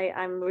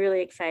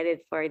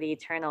excited for the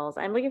Eternals.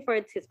 I'm looking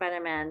forward to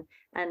Spider-Man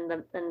and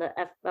the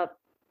F up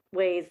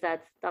ways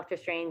that Doctor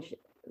Strange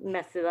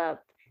messed it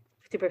up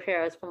to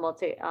prepare us for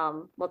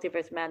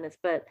multiverse madness.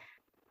 But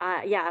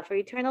for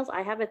Eternals,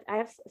 I have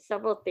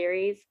several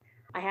theories.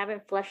 I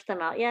haven't fleshed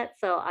them out yet,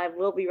 so I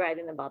will be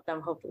writing about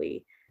them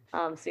hopefully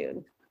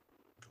soon.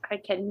 I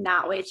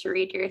cannot wait to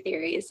read your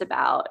theories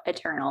about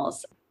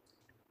Eternals.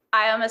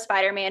 I am a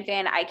Spider-Man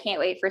fan. I can't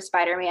wait for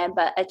Spider-Man,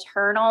 but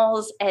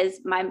Eternals has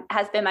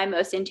been my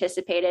most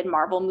anticipated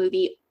Marvel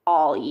movie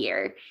all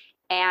year.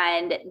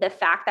 And the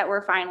fact that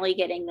we're finally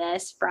getting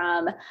this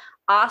from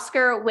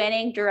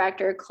Oscar-winning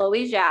director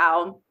Chloe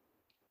Zhao,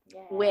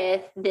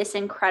 with this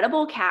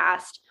incredible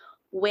cast,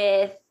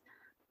 with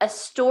a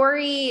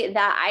story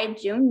that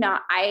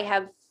I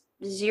have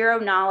zero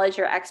knowledge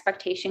or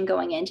expectation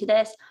going into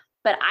this,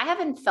 but I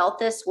haven't felt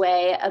this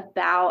way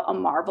about a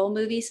Marvel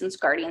movie since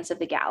Guardians of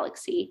the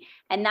Galaxy.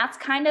 And that's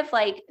kind of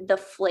like the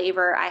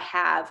flavor I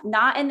have,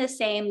 not in the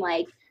same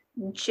like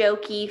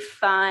jokey,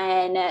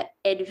 fun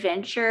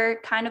adventure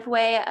kind of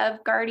way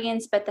of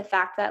Guardians, but the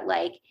fact that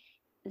like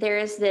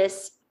there's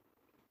this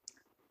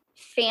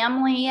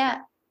family,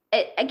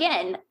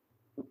 again,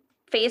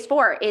 phase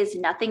 4 is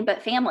nothing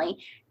but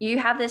family. You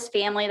have this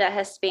family that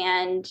has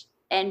spanned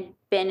and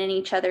been in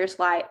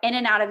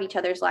and out of each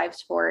other's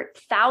lives for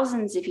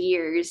thousands of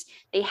years.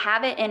 They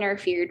haven't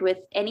interfered with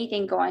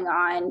anything going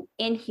on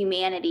in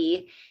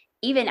humanity,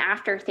 even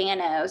after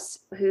Thanos,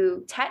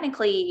 who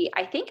technically,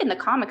 I think in the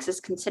comics is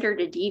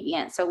considered a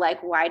deviant. So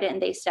like, why didn't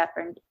they step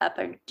up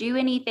and do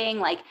anything?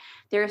 Like,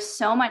 there's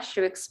so much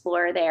to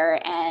explore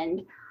there.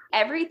 And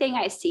everything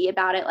I see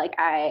about it, like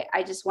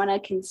I just want to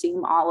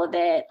consume all of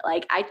it.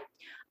 Like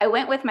I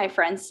went with my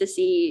friends to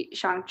see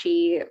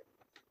Shang-Chi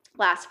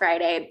last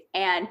Friday,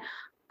 and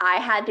I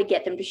had to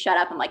get them to shut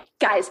up. I'm like,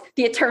 guys,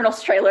 the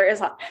Eternals trailer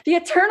is on. The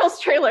Eternals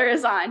trailer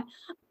is on.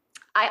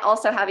 I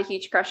also have a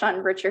huge crush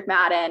on Richard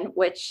Madden,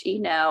 which,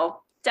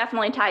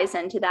 definitely ties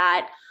into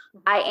that.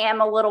 I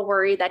am a little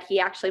worried that he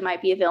actually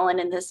might be a villain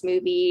in this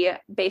movie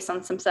based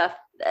on some stuff.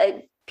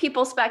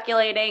 People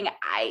speculating.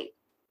 I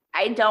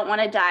don't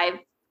want to dive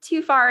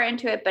too far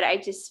into it, but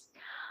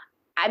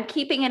I'm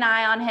keeping an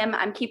eye on him.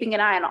 I'm keeping an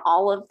eye on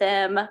all of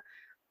them.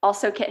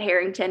 Also, Kit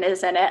Harington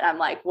is in it. I'm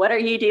like, what are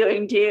you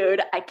doing,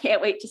 dude? I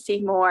can't wait to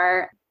see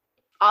more.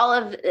 All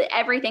of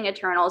everything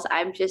Eternals.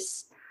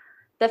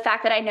 The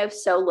fact that I know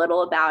so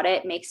little about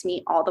it makes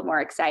me all the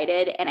more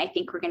excited. And I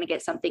think we're going to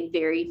get something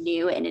very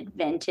new and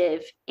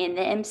inventive in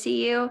the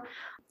MCU.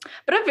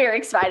 But I'm very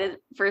excited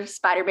for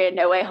Spider-Man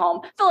No Way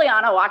Home.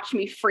 Filiana watched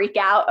me freak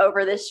out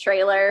over this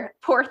trailer.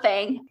 Poor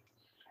thing.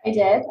 I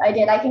did.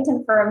 I can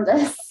confirm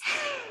this.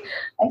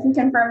 I can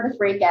confirm the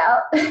freak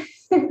out.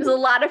 There's a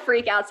lot of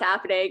freak outs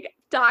happening.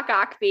 Doc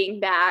Ock being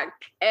back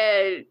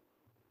and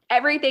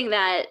everything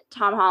that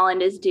Tom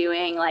Holland is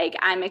doing. Like,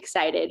 I'm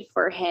excited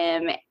for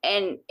him.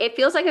 And it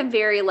feels like a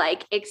very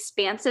like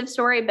expansive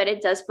story, but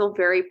it does feel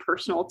very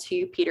personal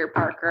to Peter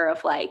Parker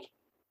of like,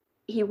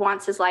 he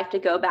wants his life to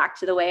go back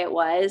to the way it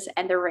was.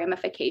 And the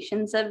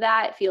ramifications of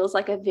that feels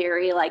like a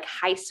very like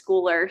high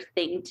schooler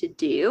thing to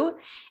do.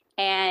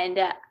 And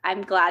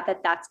I'm glad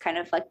that that's kind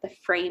of like the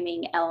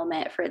framing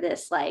element for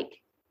this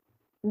like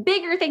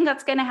bigger thing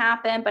that's going to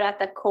happen. But at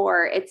the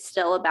core, it's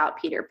still about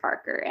Peter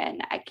Parker.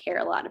 And I care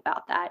a lot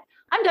about that.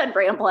 I'm done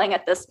rambling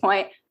at this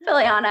point.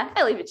 Filiana,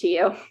 I leave it to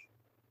you.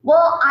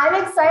 Well,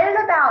 I'm excited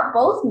about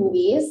both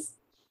movies.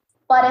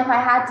 But if I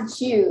had to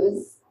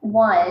choose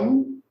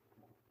one,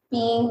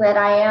 being that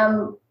I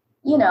am,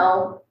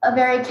 a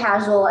very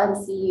casual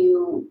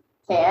MCU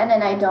fan,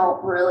 and I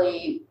don't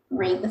really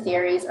read the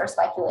theories or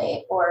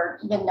speculate or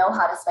even know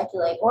how to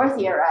speculate or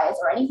theorize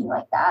or anything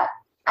like that,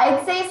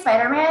 I'd say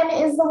Spider-Man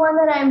is the one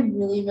that I'm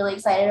really, really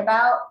excited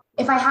about.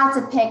 If I had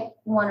to pick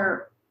one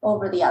or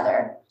over the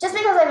other, just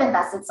because I've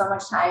invested so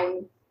much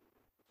time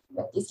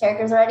with these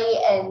characters already,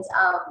 and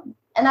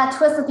that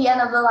twist at the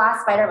end of the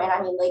last Spider-Man,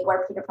 I mean, like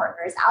where Peter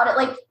Parker is out,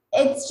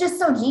 it's just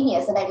so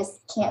genius, and I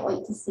just can't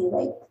wait to see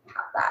like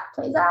how that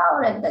plays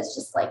out, and that's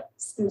just like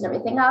screws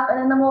everything up, and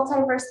then the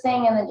multiverse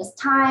thing, and then just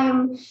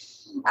time.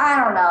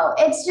 I don't know.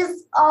 It's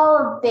just all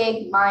a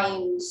big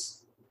mind.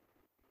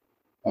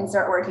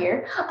 Insert word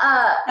here.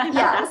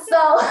 Yeah.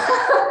 So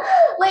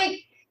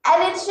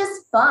and it's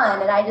just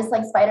fun. And I just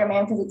like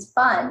Spider-Man because it's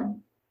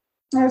fun.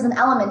 There's an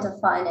element of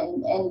fun.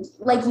 And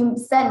like you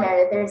said,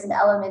 Meredith, there's an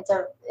element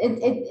of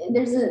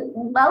there's a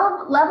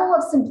level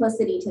of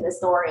simplicity to the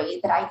story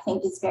that I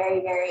think is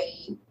very,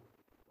 very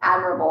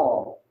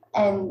admirable.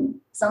 And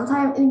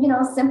sometimes,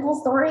 simple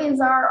stories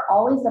are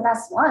always the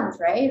best ones,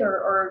 right?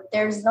 Or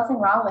there's nothing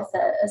wrong with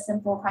a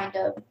simple kind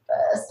of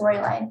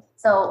storyline.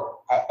 So,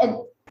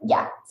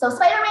 yeah. So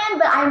Spider-Man,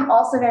 but I'm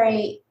also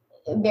very,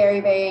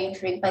 very, very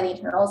intrigued by the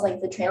Eternals. Like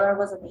the trailer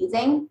was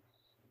amazing.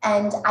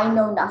 And I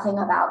know nothing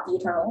about the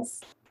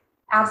Eternals.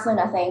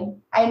 Absolutely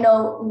nothing. I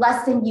know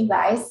less than you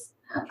guys.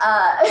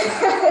 But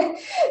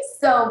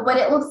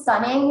it looks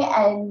stunning.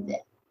 And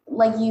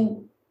like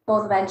you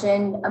both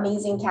mentioned,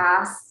 amazing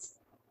cast.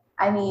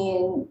 I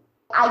mean,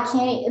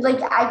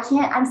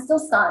 I'm still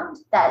stunned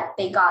that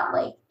they got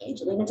like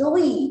Angelina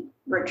Jolie,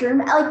 Richard,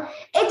 like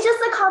it's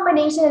just a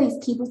combination of these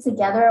people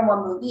together in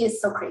one movie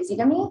is so crazy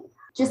to me.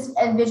 Just,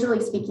 and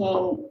visually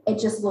speaking, it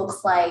just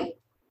looks like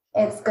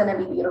it's going to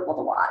be beautiful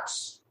to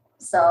watch.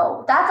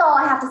 So that's all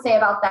I have to say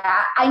about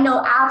that. I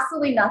know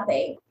absolutely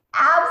nothing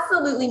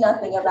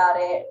about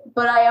it,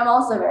 but I am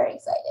also very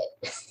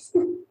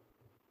excited.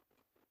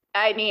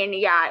 I mean,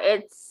 yeah,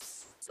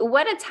 it's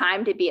what a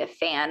time to be a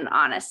fan,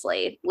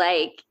 honestly.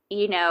 Like,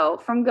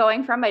 from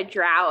going from a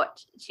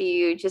drought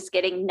to just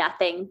getting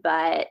nothing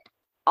but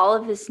all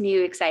of this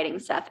new exciting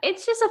stuff.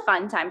 It's just a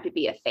fun time to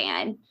be a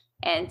fan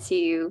and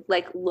to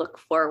like look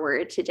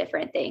forward to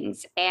different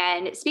things.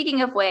 And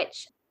speaking of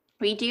which,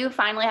 we do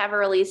finally have a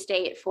release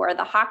date for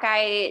the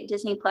Hawkeye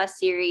Disney Plus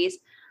series,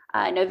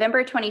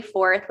 November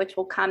 24th, which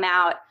will come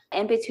out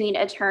in between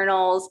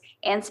Eternals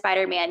and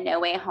Spider-Man No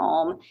Way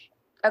Home.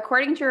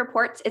 According to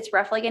reports, it's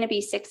roughly going to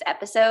be 6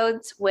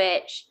 episodes,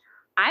 which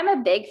I'm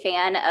a big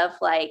fan of,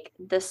 like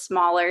the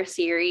smaller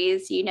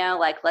series,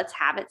 like let's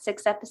have it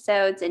 6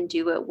 episodes and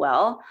do it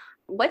well.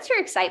 What's your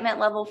excitement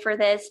level for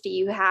this? Do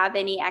you have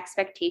any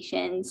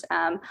expectations?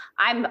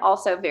 I'm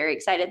also very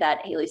excited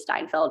that Haley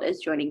Steinfeld is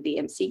joining the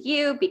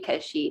MCU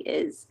because she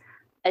is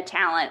a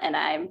talent, and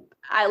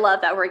I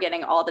love that we're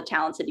getting all the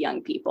talented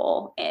young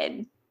people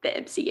in the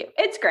MCU.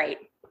 It's great.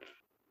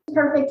 She's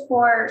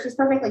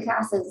perfectly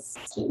cast as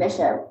Kate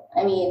Bishop.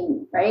 I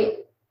mean, right?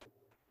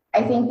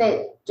 I think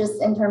that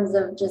just in terms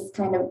of just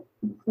kind of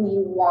who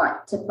you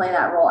want to play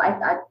that role, I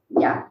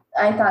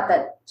thought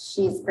that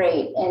she's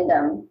great. And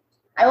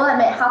I will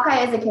admit,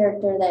 Hawkeye is a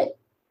character that,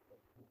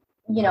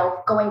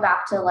 going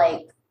back to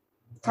like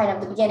kind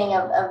of the beginning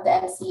of the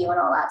MCU and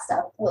all that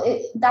stuff,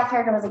 that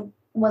character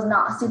was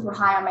not super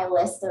high on my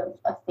list of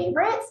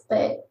favorites.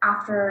 But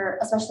after,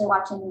 especially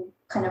watching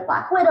kind of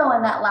Black Widow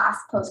and that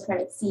last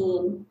post-credit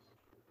scene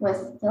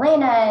with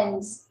Elena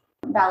and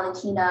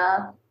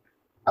Valentina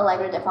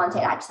Allegra de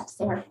Fontaine, I just have to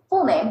say her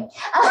full name. Of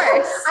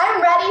course.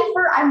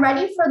 I'm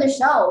ready for the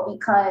show,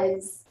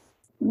 because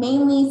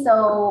mainly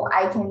so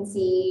I can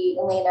see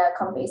Elena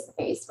come face to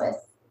face with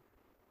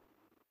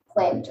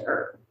Clint,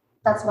 or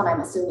that's what I'm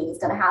assuming is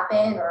going to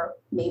happen, or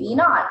maybe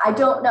not. I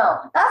don't know.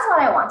 That's what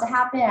I want to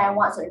happen. I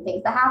want certain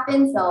things to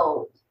happen.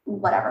 So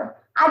whatever.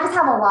 I just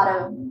have a lot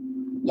of,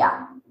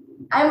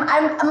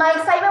 my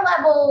excitement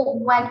level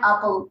went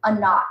up a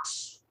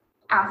notch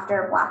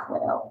after Black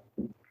Widow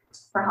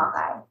for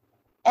Hawkeye.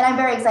 And I'm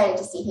very excited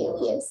to see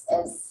Haley as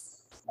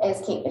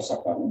Kate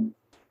Bishop, and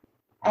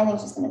I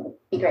think she's going to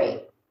be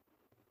great.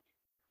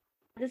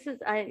 This is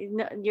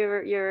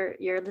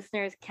your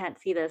listeners can't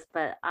see this,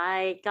 but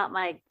I got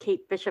my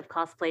Kate Bishop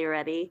cosplay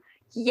ready.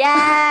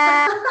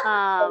 Yeah.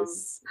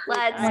 Let's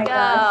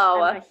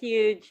go. I'm a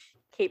huge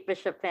Kate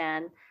Bishop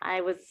fan.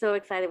 I was so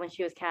excited when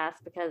she was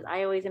cast, because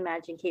I always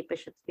imagined Kate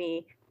Bishop to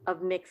be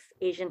of mixed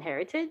Asian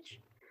heritage.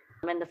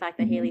 And the fact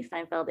that Haley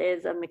Steinfeld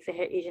is of mixed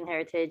Asian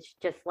heritage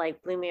just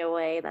like blew me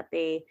away, that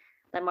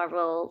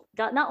Marvel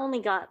not only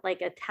got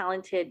like a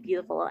talented,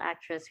 beautiful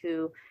actress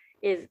who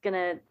is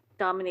gonna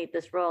dominate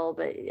this role,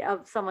 but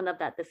of someone of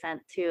that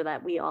descent too,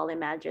 that we all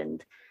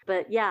imagined.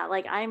 But yeah,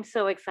 like I'm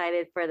so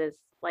excited for this.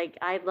 Like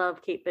I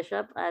love Kate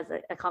Bishop as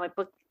a comic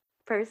book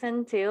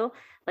person too.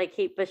 Like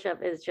Kate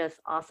Bishop is just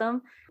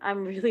awesome.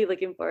 I'm really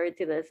looking forward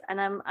to this, and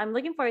I'm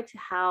looking forward to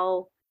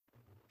how,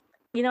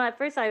 at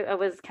first I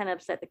was kind of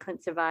upset that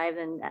Clint survived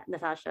and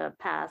Natasha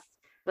passed,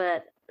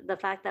 but the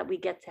fact that we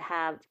get to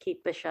have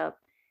Kate Bishop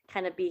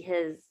kind of be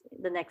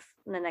the next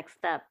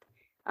step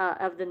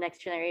of the next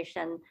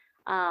generation.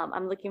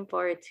 I'm looking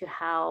forward to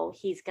how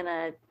he's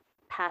gonna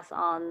pass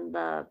on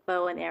the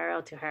bow and arrow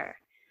to her.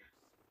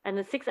 And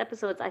the 6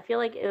 episodes, I feel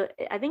like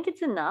I think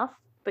it's enough,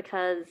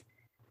 because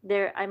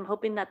I'm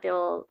hoping that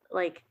they'll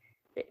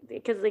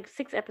because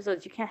 6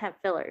 episodes, you can't have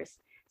fillers.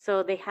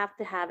 So they have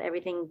to have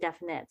everything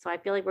definite. So I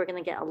feel like we're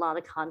going to get a lot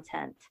of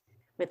content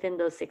within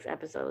those 6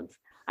 episodes.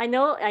 I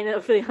know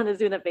Filiana's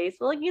doing a face,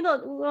 but you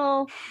thought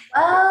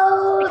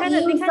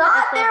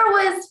there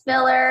was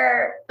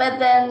filler, but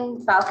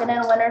then Falcon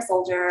and Winter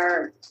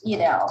Soldier,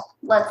 So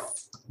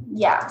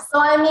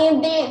I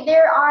mean,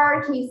 there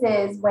are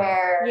cases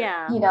where,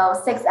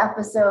 6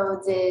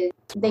 episodes they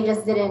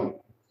just didn't.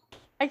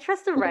 I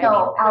trust the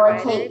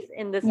writers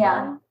in this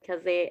one,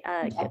 because they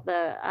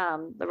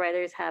the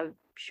writers have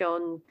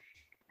shown,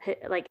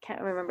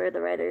 can't remember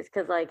the writers,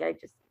 because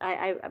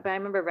I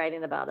remember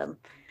writing about them,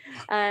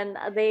 and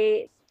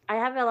I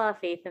have a lot of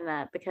faith in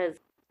that, because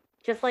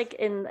just like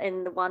in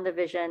the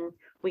WandaVision,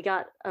 we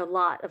got a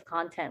lot of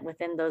content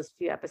within those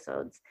few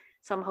episodes.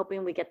 So I'm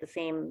hoping we get the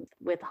same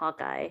with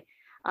Hawkeye.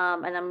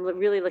 And I'm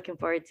really looking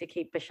forward to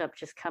Kate Bishop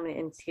just coming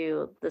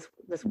into this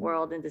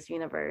world and this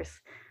universe.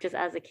 Just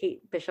as a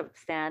Kate Bishop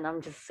stan,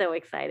 I'm just so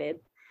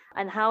excited,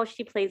 and how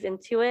she plays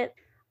into it.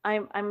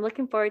 I'm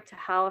looking forward to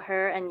how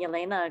her and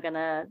Yelena are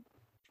gonna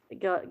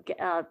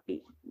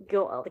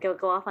go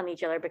off on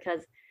each other,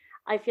 because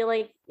I feel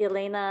like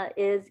Yelena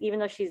is, even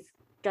though she's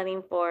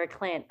gunning for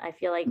Clint, I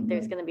feel like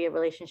there's gonna be a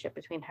relationship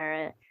between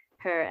her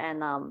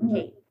and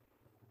Kate.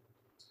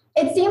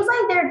 It seems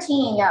like they're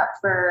teeing up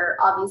for,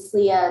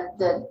 obviously,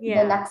 the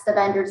next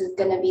Avengers is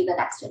going to be the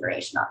next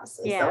generation,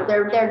 obviously. Yeah. So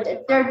they're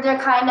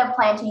kind of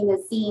planting the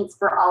seeds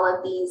for all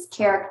of these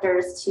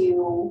characters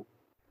to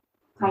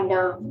kind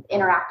of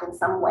interact in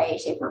some way,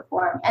 shape, or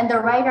form. And the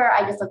writer,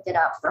 I just looked it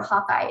up, for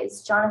Hawkeye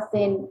is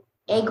Jonathan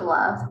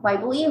Egla, who I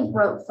believe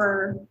wrote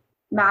for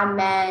Mad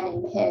Men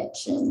and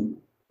Pitch and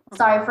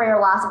Sorry for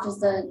Your Loss, which is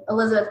the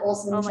Elizabeth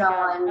Olsen show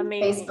on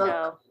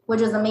Facebook,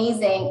 which is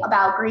amazing,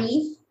 about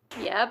grief.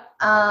 Yep.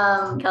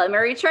 Kelly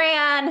Marie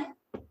Tran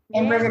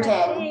and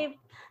Bridgerton,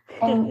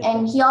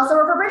 and he also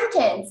wrote for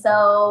Bridgerton.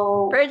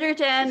 So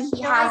Bridgerton,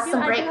 he has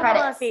some great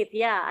credits.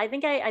 Yeah, I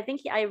think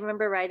I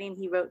remember writing.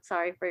 He wrote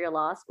 "Sorry for Your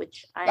Loss,"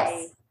 which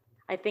I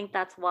think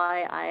that's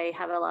why I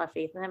have a lot of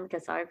faith in him,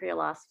 because "Sorry for Your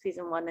Loss"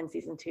 season 1 and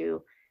season 2,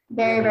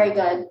 very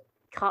good.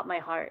 caught my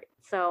heart.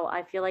 So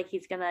I feel like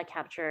he's gonna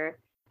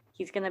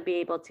be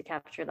able to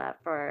capture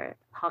that for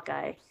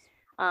Hawkeye,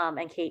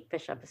 and Kate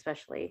Bishop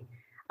especially.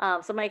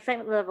 So my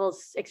excitement level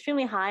is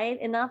extremely high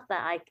enough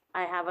that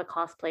I have a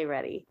cosplay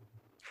ready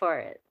for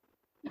it.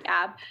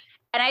 Yeah.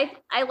 And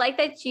I like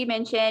that you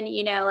mentioned,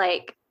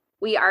 like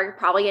we are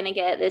probably going to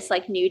get this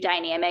like new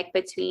dynamic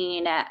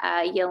between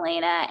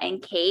Yelena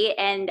and Kate.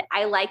 And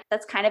I like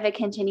that's kind of a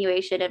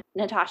continuation of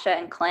Natasha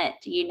and Clint,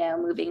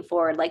 moving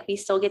forward. Like we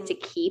still get to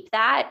keep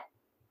that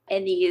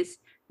in these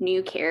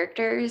new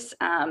characters.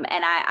 And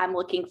I'm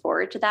looking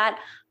forward to that.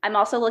 I'm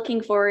also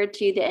looking forward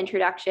to the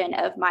introduction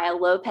of Maya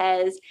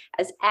Lopez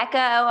as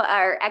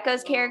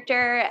Echo's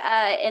character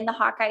in the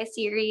Hawkeye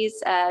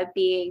series,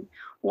 being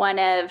one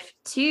of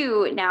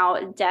two now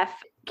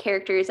deaf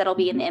characters that'll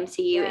be in the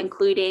MCU,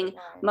 including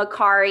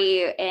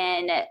Makari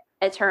in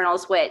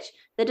Eternals, which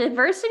the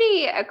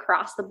diversity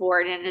across the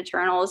board in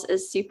Eternals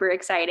is super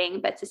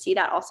exciting, but to see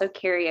that also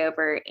carry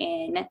over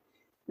in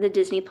the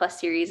Disney Plus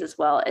series as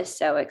well is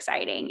so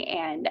exciting.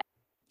 And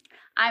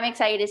I'm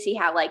excited to see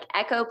how like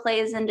Echo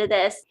plays into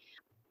this.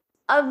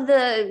 Of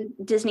the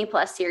Disney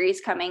Plus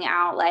series coming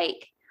out,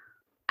 like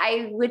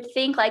I would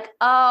think like,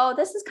 oh,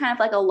 this is kind of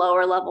like a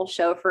lower level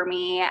show for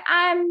me.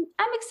 I'm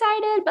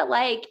excited, but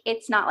like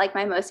it's not like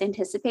my most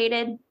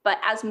anticipated. But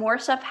as more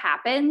stuff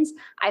happens,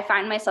 I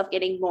find myself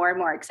getting more and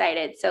more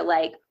excited. So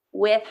like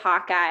with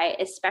Hawkeye,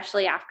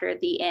 especially after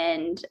the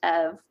end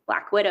of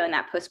Black Widow and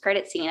that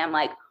post-credit scene, I'm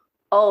like,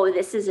 oh,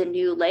 this is a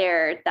new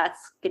layer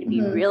that's going to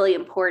be really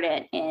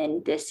important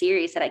in this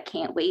series that I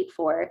can't wait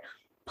for.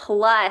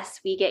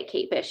 Plus, we get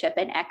Kate Bishop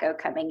and Echo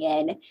coming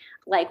in.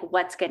 Like,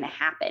 what's going to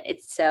happen?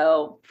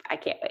 I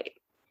can't wait.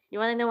 You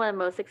want to know what I'm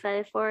most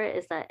excited for?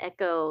 Is that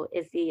Echo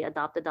is the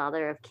adopted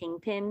daughter of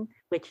Kingpin,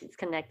 which is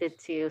connected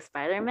to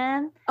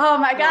Spider-Man. Oh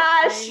my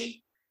gosh.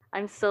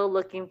 I'm so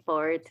looking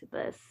forward to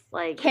this.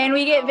 Like, can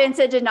we get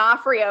Vincent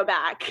D'Onofrio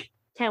back?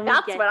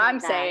 That's what I'm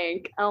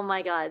saying. Oh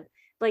my God.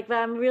 Like, but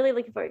I'm really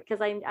looking forward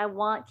because I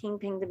want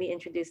Kingpin to be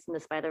introduced in the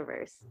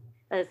Spider-Verse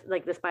as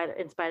like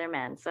in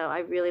Spider-Man. So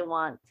I'm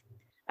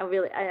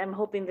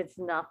hoping that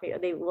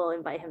they will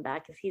invite him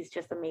back because he's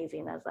just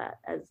amazing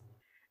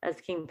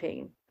as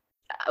Kingpin.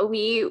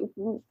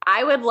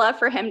 I would love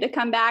for him to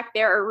come back.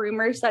 There are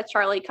rumors that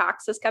Charlie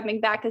Cox is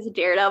coming back as a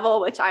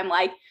Daredevil, which I'm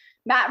like,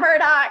 Matt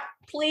Murdock,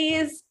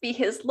 please be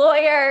his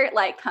lawyer.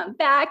 Like, come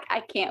back. I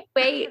can't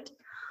wait.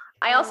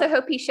 I also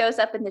hope he shows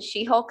up in the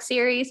She-Hulk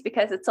series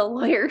because it's a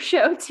lawyer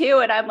show too.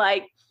 And I'm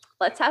like,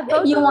 let's have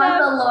both. You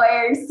want the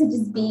lawyers to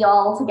just be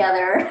all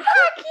together?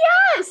 Heck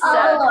yes!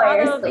 All the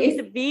lawyers, please.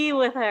 To be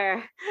with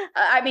her.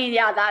 I mean,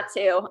 yeah, that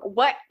too.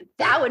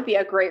 That would be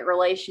a great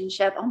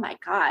relationship. Oh my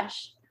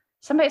gosh.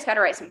 Somebody's got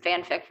to write some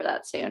fanfic for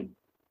that soon.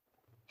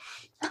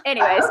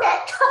 Anyways. Okay.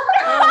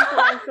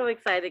 I'm so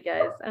excited,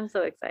 guys. I'm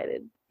so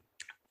excited.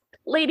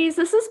 Ladies,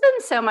 this has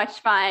been so much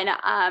fun.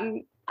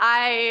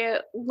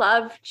 I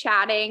love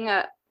chatting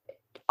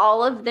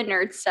all of the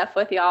nerd stuff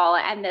with y'all,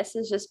 and this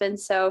has just been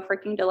so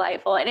freaking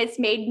delightful, and it's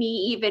made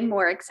me even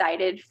more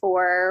excited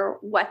for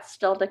what's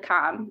still to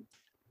come.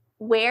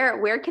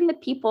 Where can the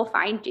people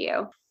find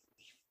you?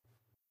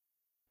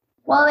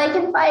 Well, they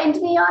can find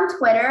me on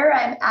Twitter.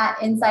 I'm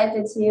at Inside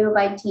the Tube.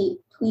 I tweet.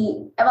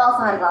 I've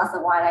also had a glass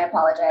of wine. I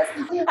apologize.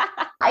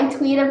 I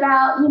tweet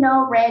about,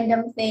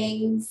 random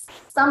things.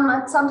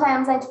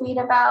 Sometimes I tweet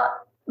about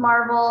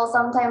Marvel.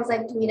 Sometimes I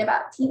tweet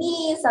about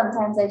TV.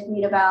 Sometimes I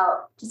tweet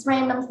about just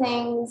random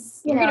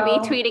things. You're going to be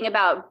tweeting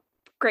about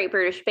Great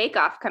British Bake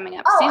Off coming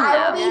up soon.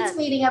 I will be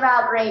tweeting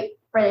about Great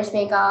British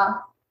Bake Off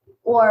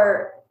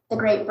or the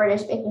Great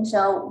British Baking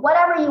Show,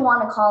 whatever you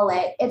want to call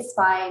it. It's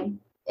fine.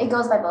 It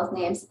goes by both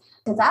names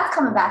because that's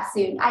coming back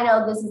soon. I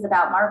know this is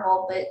about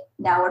Marvel, but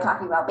now we're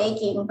talking about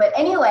baking. But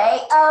anyway,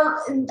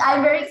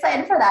 I'm very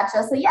excited for that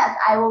show. So yes,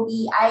 I will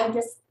be.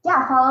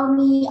 Follow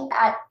me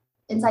at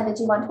Inside the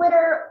Tube on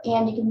Twitter,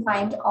 and you can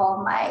find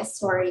all my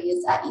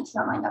stories at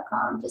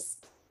etonline.com.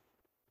 Just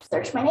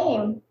search my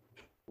name.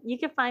 You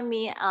can find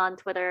me on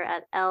Twitter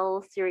at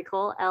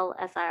lsirikul,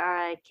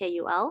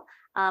 LSIRIKUL.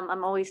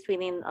 I'm always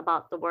tweeting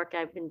about the work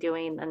I've been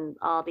doing and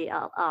all the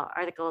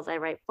articles I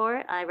write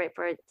for. I write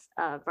for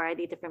a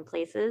variety of different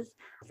places,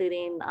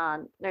 including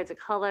Nerds of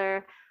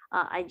Color,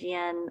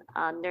 IGN,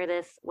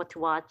 Nerdist, What to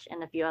Watch,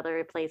 and a few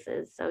other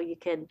places. So you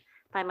can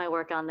find my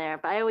work on there.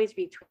 But I always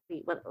tweet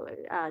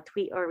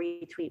or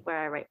retweet where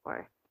I write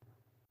for.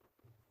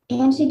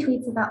 And she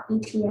tweets about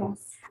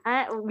BTS.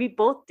 We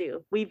both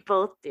do.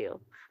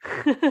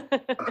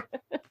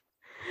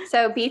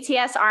 So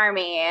BTS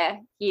Army,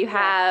 you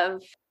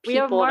have we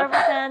have Marvel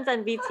fans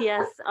and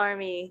BTS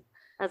Army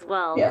as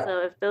well. Yeah. So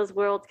if those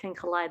worlds can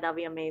collide, that'd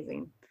be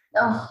amazing.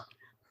 Oh.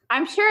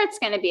 I'm sure it's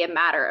going to be a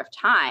matter of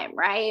time,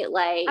 right?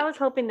 Like I was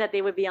hoping that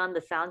they would be on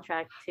the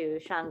soundtrack to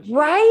Shang-Chi.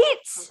 Right?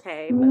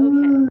 Okay.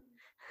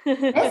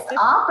 This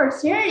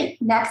opportunity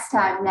next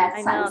time.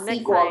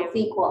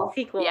 Sequel.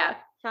 Yeah.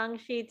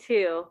 Shang-Chi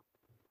 2.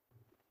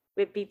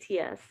 with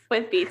BTS.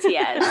 With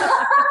BTS.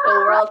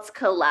 The worlds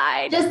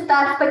collide. That's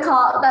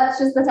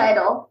just the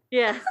title.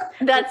 Yes.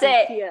 That's with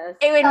it. BTS.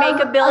 It would make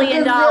 $1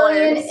 billion.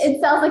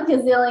 It sells like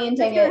gazillion It's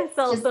gonna tickets.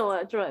 sell Just so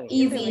much money.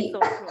 It's gonna easy. make so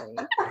much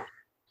money.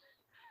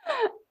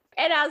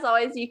 And as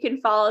always, you can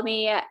follow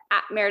me at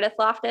Meredith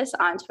Loftus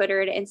on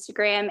Twitter and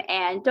Instagram.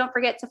 And don't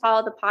forget to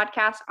follow the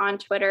podcast on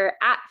Twitter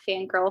at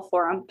Fangirl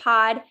Forum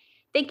Pod.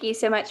 Thank you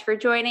so much for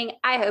joining.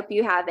 I hope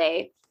you have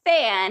a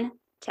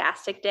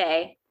fantastic day.